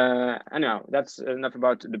anyhow, that's enough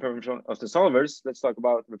about the performance of the solvers. Let's talk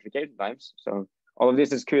about replication times. So all of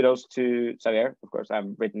this is kudos to Xavier. Of course,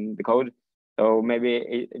 I've written the code. So maybe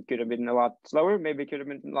it could have been a lot slower, maybe it could have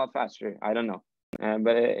been a lot faster. I don't know.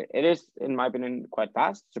 But it is, in my opinion, quite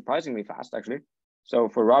fast, surprisingly fast, actually. So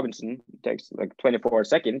for Robinson, it takes like 24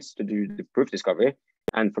 seconds to do the proof discovery.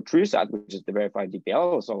 And for CreuSAT, which is the verified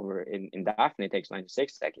DPL solver in Daphne, it takes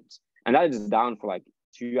 96 seconds. And that is down for like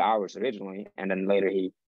 2 hours originally. And then later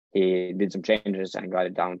he did some changes and got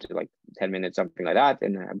it down to like 10 minutes, something like that,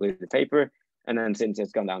 in I believe the paper. And then since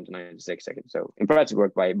it's gone down to 96 seconds. So impressive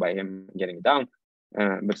work by him getting it down.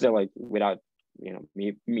 But still, like, without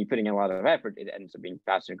me putting a lot of effort, it ends up being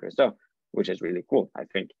faster in CreuSAT, which is really cool, I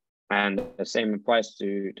think. And the same applies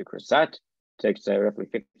to CreuSAT. It takes roughly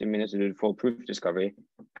 15 minutes to do the full proof discovery,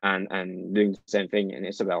 and doing the same thing in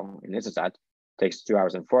Isabel in ISASAT takes 2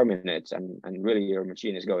 hours and 4 minutes, and really your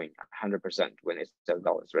machine is going 100% when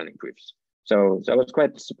Isabel is running proofs. So I was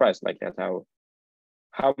quite surprised like that,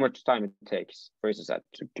 how much time it takes for ISASAT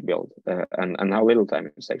to build, and how little time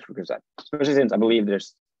it takes for CreuSAT, especially since I believe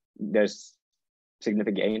there's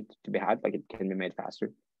significant gain to be had, like it can be made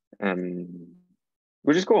faster,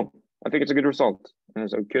 which is cool. I think it's a good result.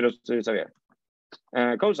 So kudos to Xavier.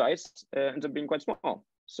 Code size ends up being quite small.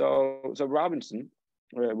 So Robinson,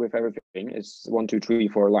 with everything, is 1, 2, 3,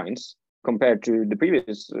 4 lines compared to the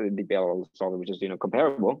previous DPL solver, which is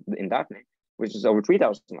comparable in Daphne, which is over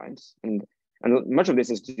 3,000 lines, and much of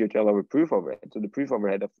this is due to a lower proof overhead. So the proof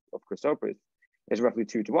overhead of CreuSAT is roughly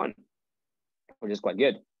 2 to 1, which is quite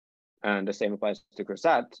good. And the same applies to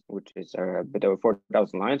CreuSAT, which is a bit over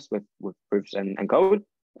 4,000 lines with proofs and code,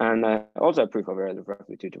 and also a proof overhead of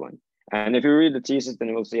roughly 2 to 1. And if you read the thesis, then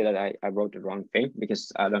you will see that I wrote the wrong thing,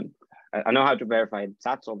 because I know how to verify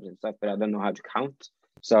SAT solvers and stuff, but I don't know how to count.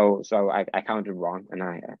 So I counted wrong, and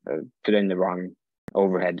I put in the wrong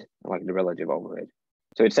overhead, like the relative overhead.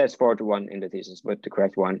 So it says 4 to 1 in the thesis, but the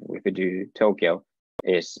correct one, if we do Tokyo,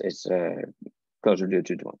 is closer to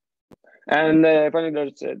 2 to 1. And finally,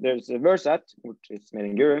 there's a VerSAT, which is made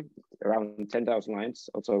in Guru, around 10,000 lines,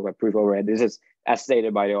 also a proof overhead. This is as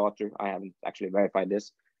stated by the author. I haven't actually verified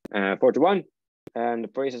this. 4 to 1. And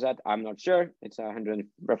for ISASAT, I'm not sure. It's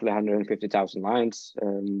roughly 150,000 lines.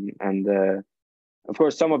 Of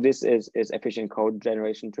course, some of this is efficient code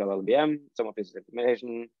generation to LLVM. Some of this is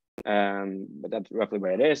implementation. But that's roughly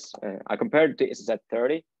where it is. I compared to ISASAT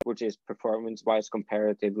 30, which is performance-wise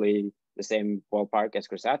comparatively the same ballpark as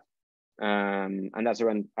CreuSAT. And that's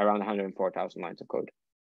around 104,000 lines of code,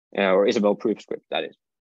 or Isabel proof script, that is.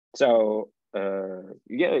 So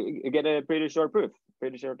you get a pretty short proof,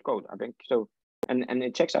 pretty short code, I think. So and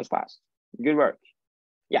it checks out fast. Good work.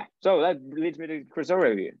 Yeah. So that leads me to CreuSAT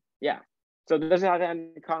review. Yeah. So does it have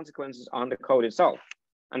any consequences on the code itself?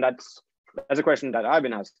 And that's a question that I've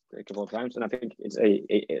been asked a couple of times, and I think it's a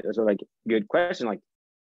sort of like good question. Like,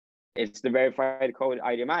 is the verified code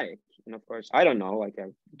idiomatic? And of course, I don't know. Like,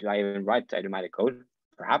 do I even write idiomatic code?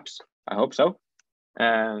 Perhaps. I hope so.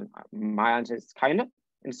 My answer is kind of,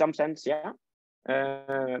 in some sense, yeah.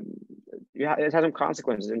 It has some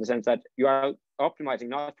consequences in the sense that you are optimizing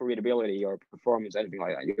not for readability or performance, anything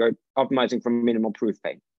like that. You're optimizing for minimal proof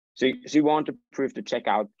pain. So you want the proof to check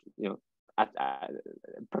out,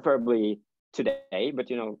 preferably today, but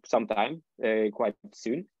sometime quite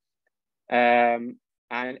soon. And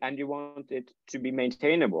you want it to be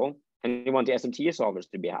maintainable, and you want the SMT solvers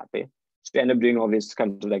to be happy. So you end up doing all these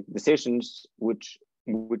kind of like decisions, which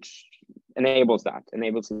enables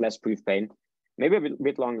less proof pain, maybe a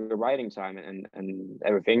bit longer writing time and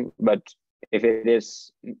everything. But if it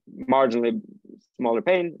is marginally smaller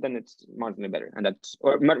pain, then it's marginally better, and that's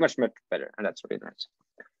much better, and that's really nice.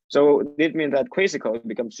 So this means that quasi code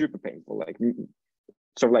becomes super painful, like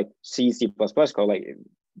sort of like C++ code, like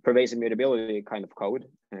pervasive mutability kind of code.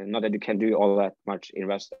 And not that you can do all that much in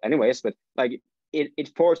Rust anyways, but like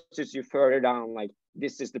it forces you further down, like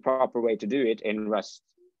this is the proper way to do it in Rust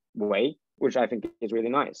way, which I think is really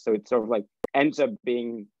nice. So it sort of like ends up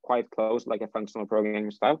being quite close, like a functional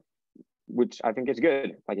programming style, which I think is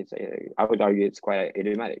good. Like it's, I would argue it's quite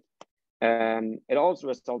idiomatic. It also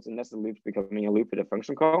results in nested loops becoming a loop with a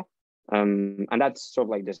function call. And that's sort of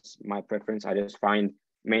like just my preference. I just find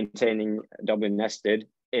maintaining double nested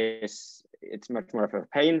it's much more of a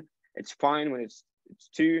pain. It's fine when it's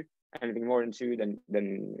two. Anything more than two,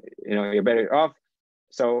 then you know, you're better off.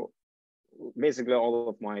 So basically all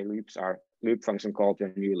of my loops are loop function called to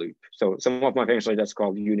a new loop. So some of my functions are just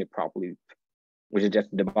called uniprop loop, which is just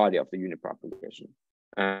the body of the uniprop application.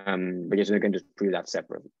 Because you can just prove that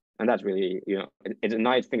separately. And that's really, you know, it's a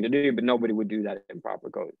nice thing to do, but nobody would do that in proper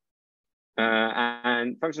code.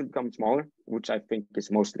 And functions become smaller, which I think is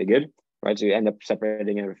mostly good, right? So you end up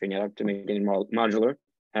separating everything out to make it more modular.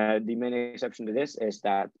 The main exception to this is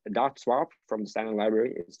that dot swap from the standard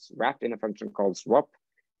library is wrapped in a function called swap,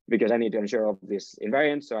 because I need to ensure of this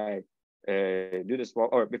invariance. So I do the swap,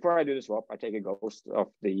 or before I do the swap, I take a ghost of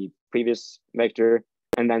the previous vector,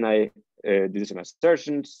 and then I do some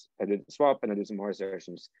assertions, I do the swap, and I do some more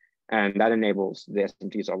assertions. And that enables the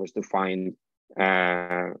SMT solvers to find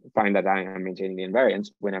that I am maintaining the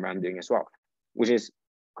invariance whenever I'm doing a swap, which is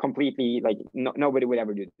completely like nobody would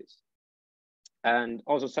ever do this. And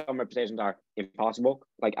also some representations are impossible.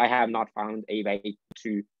 Like I have not found a way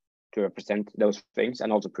to represent those things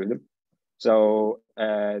and also prove them. So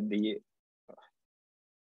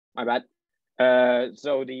my bad.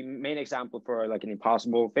 So the main example for like an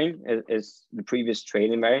impossible thing is the previous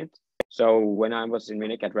trail invariant. So when I was in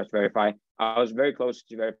Munich at Rust Verify, I was very close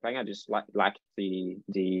to verifying. I just lacked the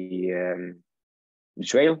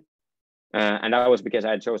trail, and that was because I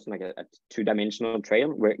had chosen like a two-dimensional trail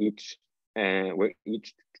where each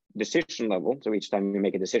decision level. So each time you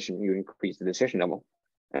make a decision, you increase the decision level.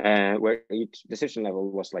 Where each decision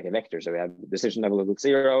level was like a vector. So we have decision level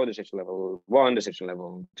 0, decision level 1, decision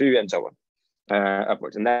level 2, and so on.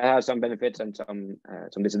 Upwards, and that has some benefits and some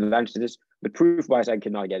disadvantages. But proof-wise, I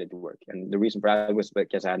could not get it to work, and the reason for that was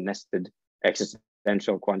because I had nested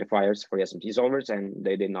existential quantifiers for the SMT solvers, and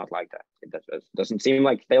they did not like that. It doesn't seem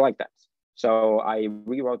like they like that. So I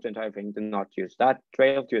rewrote the entire thing to not use that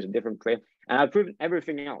trail, to use a different trail, and I've proven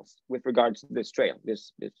everything else with regards to this trail.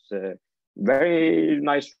 This very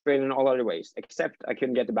nice trail in all other ways, except I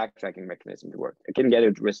couldn't get the backtracking mechanism to work. I couldn't get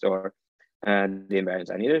it to restore the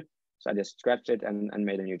invariance I needed. So I just scratched it and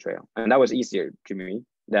made a new trail, and that was easier to me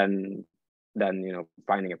than you know,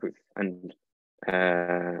 finding a proof. And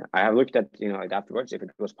I have looked at, you know, it afterwards if it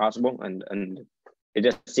was possible, and it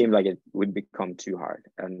just seemed like it would become too hard.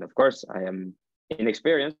 And of course, I am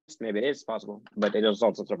inexperienced. Maybe it is possible, but it is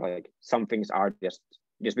also sort of like some things are just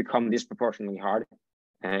become disproportionately hard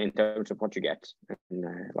in terms of what you get. And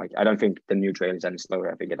like I don't think the new trail is any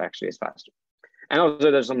slower. I think it actually is faster. And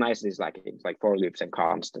also there's some niceties like for loops and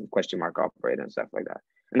const and question mark operator and stuff like that.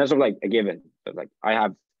 And that's sort of like a given. But like I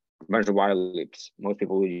have a bunch of while loops. Most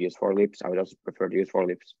people would use for loops. I would also prefer to use for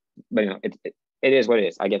loops. But you know, it is what it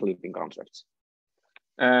is. I get looping constructs.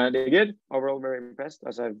 They're good. Overall, very impressed,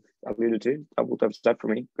 as I've alluded to. Double tough stuff for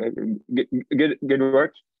me. Good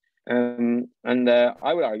work. And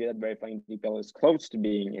I would argue that verifying DPL is close to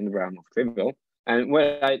being in the realm of trivial. And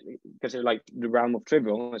when I consider like the realm of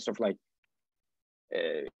trivial, it's sort of like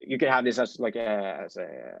you can have this as like a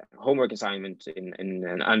homework assignment in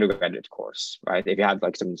an undergraduate course, right? If you had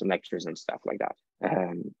like some lectures and stuff like that,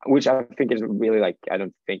 which I think is really like, I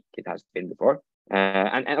don't think it has been before.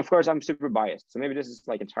 And of course I'm super biased, so maybe this is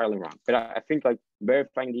like entirely wrong, but I think like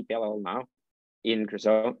verifying DPL now in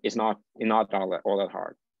CreuSAT is not all that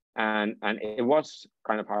hard. And it was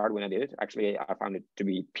kind of hard when I did it. Actually, I found it to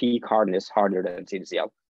be peak hardness harder than CDCL.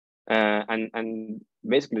 And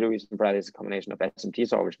basically the reason for that is a combination of SMT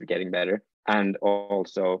solvers getting better and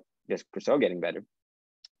also just CreuSAT getting better.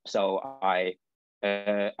 So I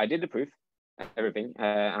did the proof, everything,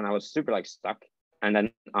 and I was super like stuck. And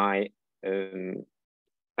then I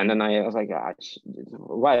was like,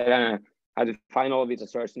 why? I had to find all these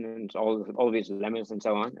assertions, all these lemmas and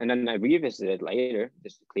so on. And then I revisited it later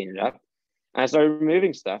just to clean it up. And I started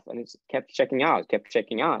removing stuff, and it kept checking out.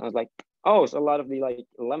 I was like, oh, so a lot of the like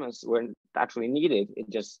lemmas weren't actually needed. It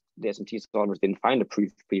just the SMT solvers didn't find a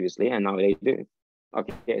proof previously, and now they do.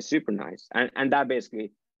 Okay, super nice. And that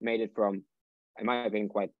basically made it from, in my opinion,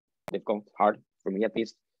 quite difficult, hard for me at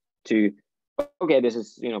least, to okay, this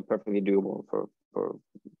is, you know, perfectly doable for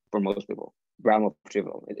most people. Realm of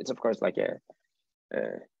trivial. It's of course like a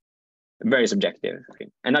very subjective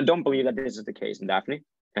thing, and I don't believe that this is the case in Daphne.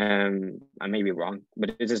 I may be wrong,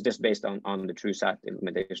 but this is just based on the CreuSAT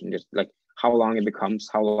implementation, just like how long it becomes,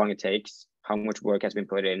 how long it takes, how much work has been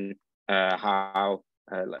put in, how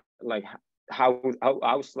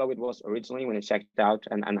slow it was originally when it checked out,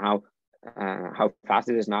 and how fast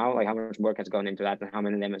it is now, like how much work has gone into that, and how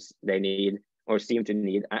many limits they need or seem to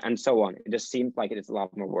need, and so on. It just seems like it is a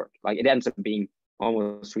lot more work. Like it ends up being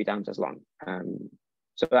almost 3 times as long.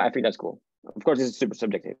 So I think that's cool. Of course, it's super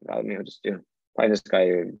subjective. I mean, just find this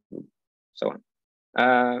guy, so on.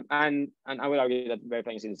 And I would argue that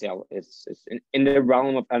verifying CDCL is in the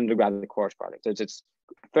realm of undergraduate course projects. It's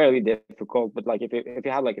fairly difficult, but like if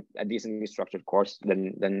you have like a decently structured course,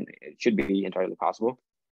 then it should be entirely possible.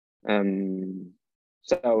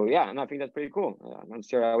 So yeah, and I think that's pretty cool. I'm not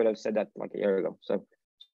sure I would have said that like a year ago. So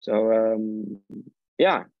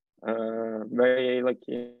yeah, very like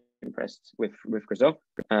impressed with CreuSAT.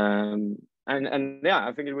 And yeah,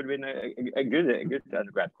 I think it would have been a good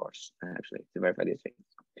undergrad course actually to verify these things.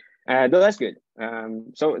 Though that's good.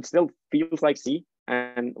 So it still feels like C,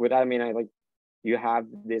 and with that I mean you have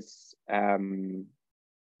this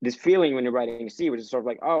this feeling when you're writing C, which is sort of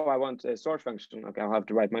like, oh, I want a sort function. Okay, I'll have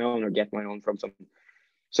to write my own or get my own from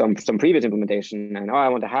some previous implementation. And oh, I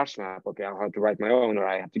want a hash map. Okay, I'll have to write my own, or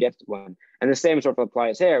I have to get one. And the same sort of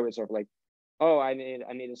applies here. It's sort of like, oh, I need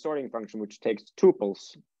a sorting function which takes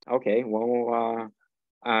tuples. Okay, well,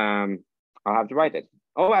 I'll have to write it.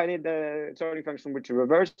 Oh, I need the sorting function which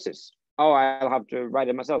reverses. Oh, I'll have to write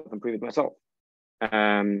it myself and prove it myself.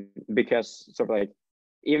 Because sort of like,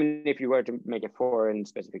 even if you were to make a foreign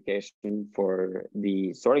specification for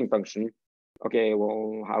the sorting function, okay,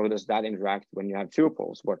 well, how does that interact when you have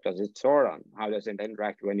tuples? What does it sort on? How does it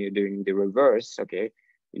interact when you're doing the reverse? Okay,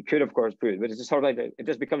 you could of course prove it, but it's just sort of like it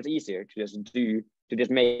just becomes easier to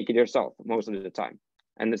just make it yourself most of the time.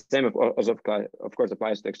 And the same also of course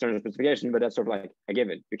applies to external specification, but that's sort of like a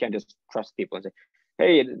given. You can't just trust people and say,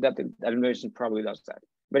 hey, that animation probably does that.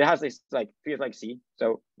 But it has this like feels like C.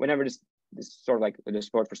 So whenever this sort of like the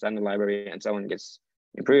support for standard library and so on gets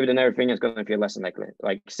improved and everything, is going to feel less and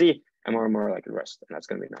like C and more like the rest, and that's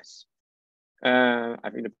going to be nice. I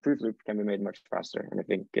think the proof loop can be made much faster, and I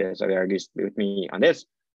think Xavier argues with me on this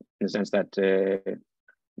in the sense that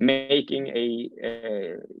making a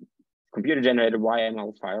computer-generated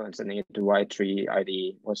YML file and sending it to Y3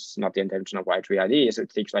 ID was not the intention of Y3 ID, so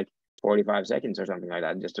it takes like 45 seconds or something like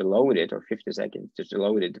that just to load it, or 50 seconds just to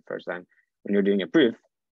load it the first time when you're doing a proof.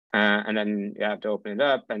 And then you have to open it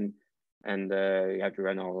up and you have to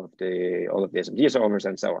run all of the SMT solvers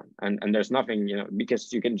and so on. And there's nothing,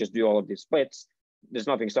 because you can just do all of these splits, there's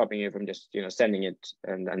nothing stopping you from just, sending it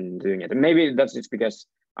and doing it. And maybe that's just because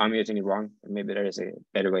I'm using it wrong. Maybe there is a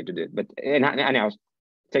better way to do it. But anyhow,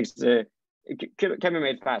 it can be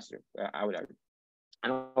made faster, I would argue.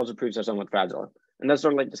 And also proofs are somewhat fragile. And that's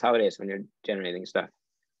sort of like just how it is when you're generating stuff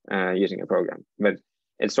using a program. But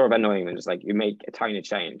it's sort of annoying when it's like you make a tiny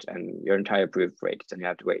change and your entire proof breaks and you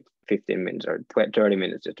have to wait 15 minutes or 30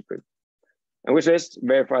 minutes just to prove. And which is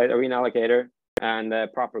verified arena allocator and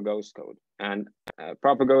proper ghost code. And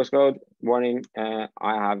proper ghost code, warning, I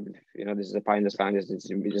have, this is a pie in the sky, this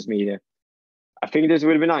is just me. I think this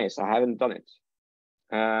would be nice. I haven't done it.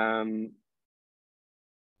 I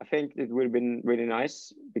think it would have been really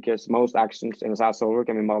nice because most actions in a SAS solver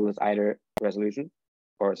can be modeled as either resolution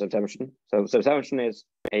or subsumption. So subsumption is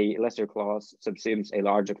a lesser clause subsumes a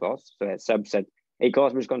larger clause. So a subset, a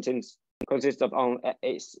clause which consists of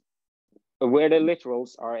where the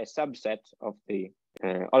literals are a subset of the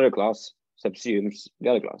other clause subsumes the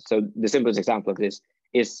other clause. So the simplest example of this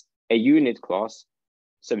is a unit clause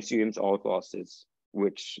subsumes all clauses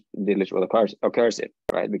which the literal occurs in,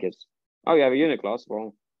 right? Because you have a unit clause.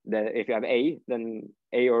 Well, if you have A, then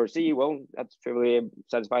A or C, well, that's trivially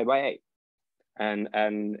satisfied by A.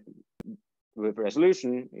 And with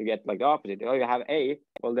resolution, you get like the opposite. You have A,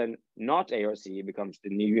 well then not A or C becomes the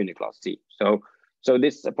new unit clause C. So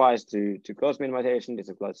this applies to close minimization, this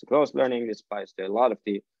applies to close learning, this applies to a lot of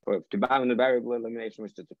to bounded variable elimination,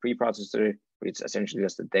 which is the preprocessor, which is essentially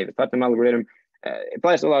just the David Putnam algorithm. It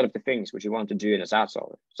applies to a lot of the things which you want to do in a SAS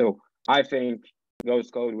solver. So I think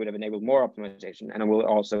Ghost code would have enabled more optimization, and it will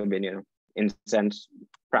also be, in a sense,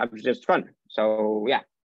 perhaps just fun. So yeah.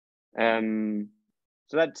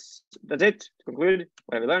 So that's it. To conclude,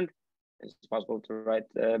 what have we learned? It's possible to write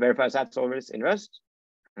verify SAT solvers in Rust.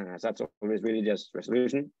 SAT solver is really just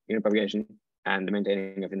resolution, unit propagation, and the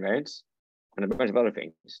maintaining of invariants, and a bunch of other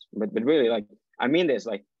things. But really, like, I mean this,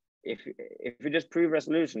 like, if you just prove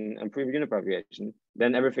resolution and prove unit propagation,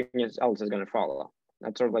 then everything else is going to follow.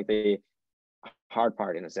 That's sort of like the hard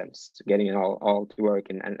part in a sense. Getting it all to work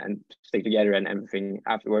and stick together, and everything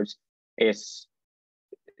afterwards is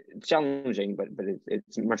it's challenging, but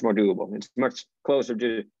it's much more doable. It's much closer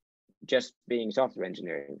to just being software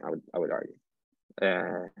engineering, I would argue.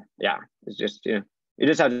 Yeah, it's just, you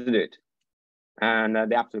just have to do it. And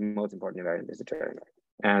the absolute most important invariant is the trailing variant.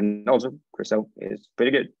 And also, CreuSAT is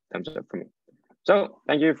pretty good. Thumbs up for me. So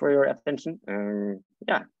thank you for your attention.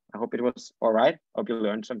 Yeah, I hope it was all right. Hope you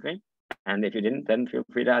learned something. And if you didn't, then feel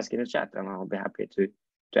free to ask in the chat, and I'll be happy to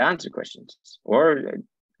answer questions, or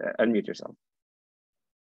unmute yourself.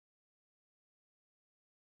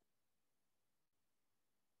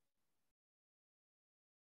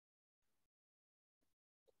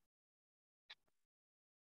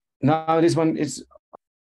 No, this one is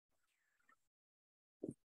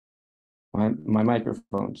my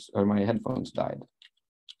microphones or my headphones died.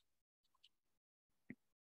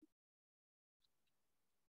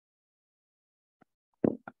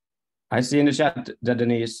 I see in the chat that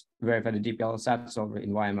Denise verified the DPL SAT solver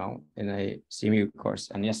in YML in a CMU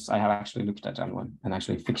course. And yes, I have actually looked at that one and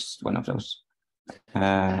actually fixed one of those.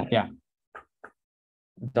 Yeah.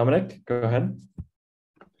 Dominic, go ahead.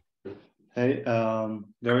 Hey,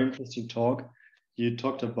 very interesting talk. You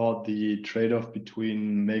talked about the trade-off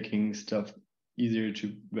between making stuff easier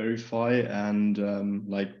to verify and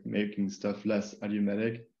like making stuff less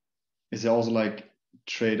idiomatic. Is there also like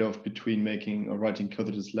trade-off between making or writing code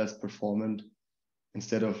that is less performant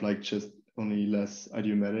instead of like just only less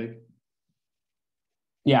idiomatic?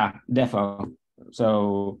 Yeah, definitely.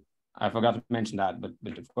 So I forgot to mention that,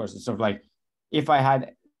 but of course it's sort of like if I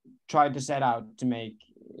had tried to set out to make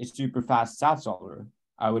a super fast SAT solver,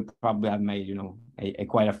 I would probably have made, you know, a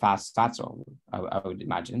quite a fast SAT solver. I would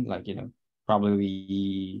imagine, like, you know,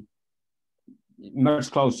 probably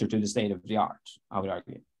much closer to the state of the art, I would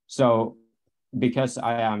argue. So because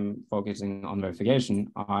I am focusing on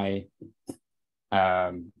verification, I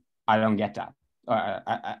don't get that.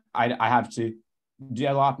 I have to do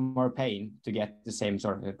a lot more pain to get the same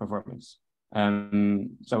sort of performance.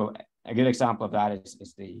 So a good example of that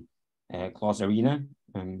is the clause arena,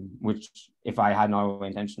 which if I had no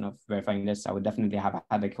intention of verifying this, I would definitely have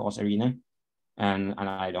had the clause arena, and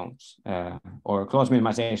I don't. Or clause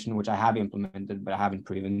minimization, which I have implemented but I haven't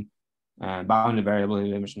proven. Bounded variable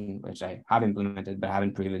deletion, which I have implemented but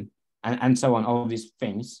haven't proven, and so on. All of these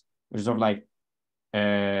things, which is sort of like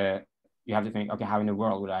you have to think, okay, how in the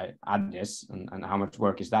world would I add this, and how much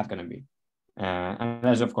work is that going to be? And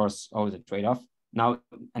there's of course always a trade-off. Now,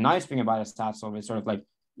 a nice thing about a SAT solver is sort of like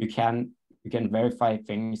you can verify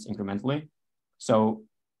things incrementally. So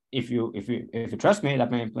if you trust me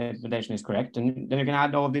that my implementation is correct, then you can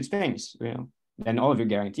add all of these things. You know, then all of your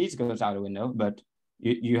guarantees goes out the window, but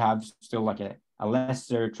you have still like a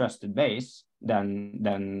lesser trusted base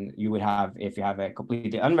than you would have if you have a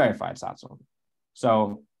completely unverified SAT solver.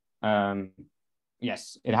 So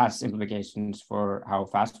yes, it has implications for how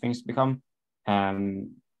fast things become.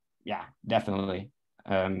 Yeah, definitely.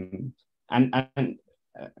 And an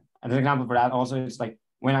example for that also is like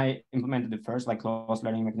when I implemented the first like closed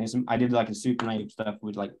learning mechanism, I did like a super naive stuff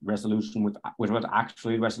with like resolution, which was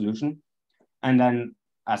actually resolution, and then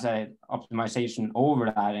as an optimization over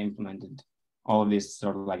that, I implemented all of these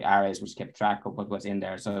sort of like arrays which kept track of what was in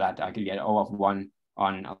there so that I could get O of 1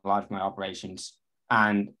 on a lot of my operations.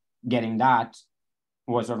 And getting that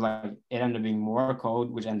was sort of like, it ended up being more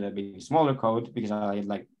code, which ended up being smaller code because I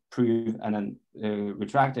like prove and then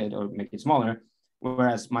retract it or make it smaller.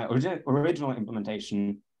 Whereas my original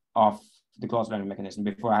implementation of the closed learning mechanism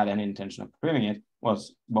before I had any intention of proving it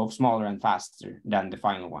was both smaller and faster than the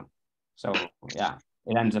final one. So yeah,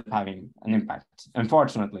 it ends up having an impact,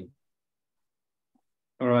 unfortunately.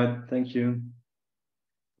 All right, thank you.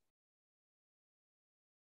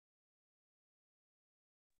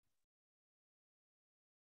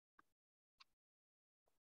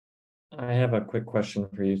 I have a quick question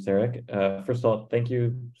for you, Sarek. First of all, thank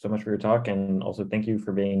you so much for your talk, and also thank you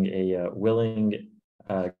for being a willing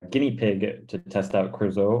guinea pig to test out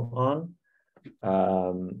CreuSAT on.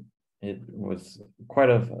 It was quite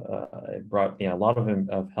it brought me a lot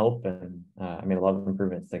of help, and I made a lot of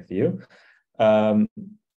improvements thanks to you.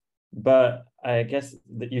 But I guess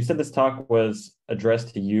that you said this talk was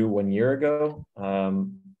addressed to you 1 year ago.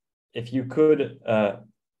 If you could,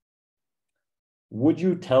 would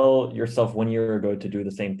you tell yourself 1 year ago to do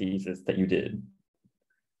the same thesis that you did?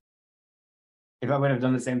 If I would have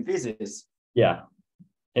done the same thesis? Yeah.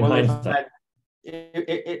 In hindsight.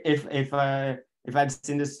 If I'd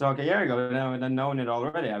seen this talk a year ago, and I'd known it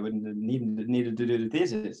already, I wouldn't have needed to do the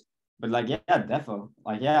thesis. But like, yeah, defo.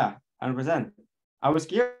 Like, yeah, 100%. I was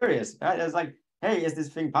curious. I was like, hey, is this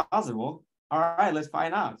thing possible? All right, let's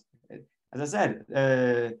find out. As I said,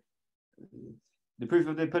 the proof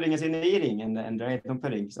of the pudding is in the eating, and there ain't no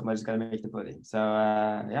pudding. Somebody's got to make the pudding. So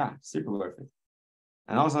yeah, super worth it.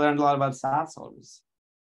 And also learned a lot about SAT solvers.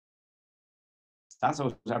 SAT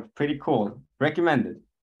solvers are pretty cool. Recommended.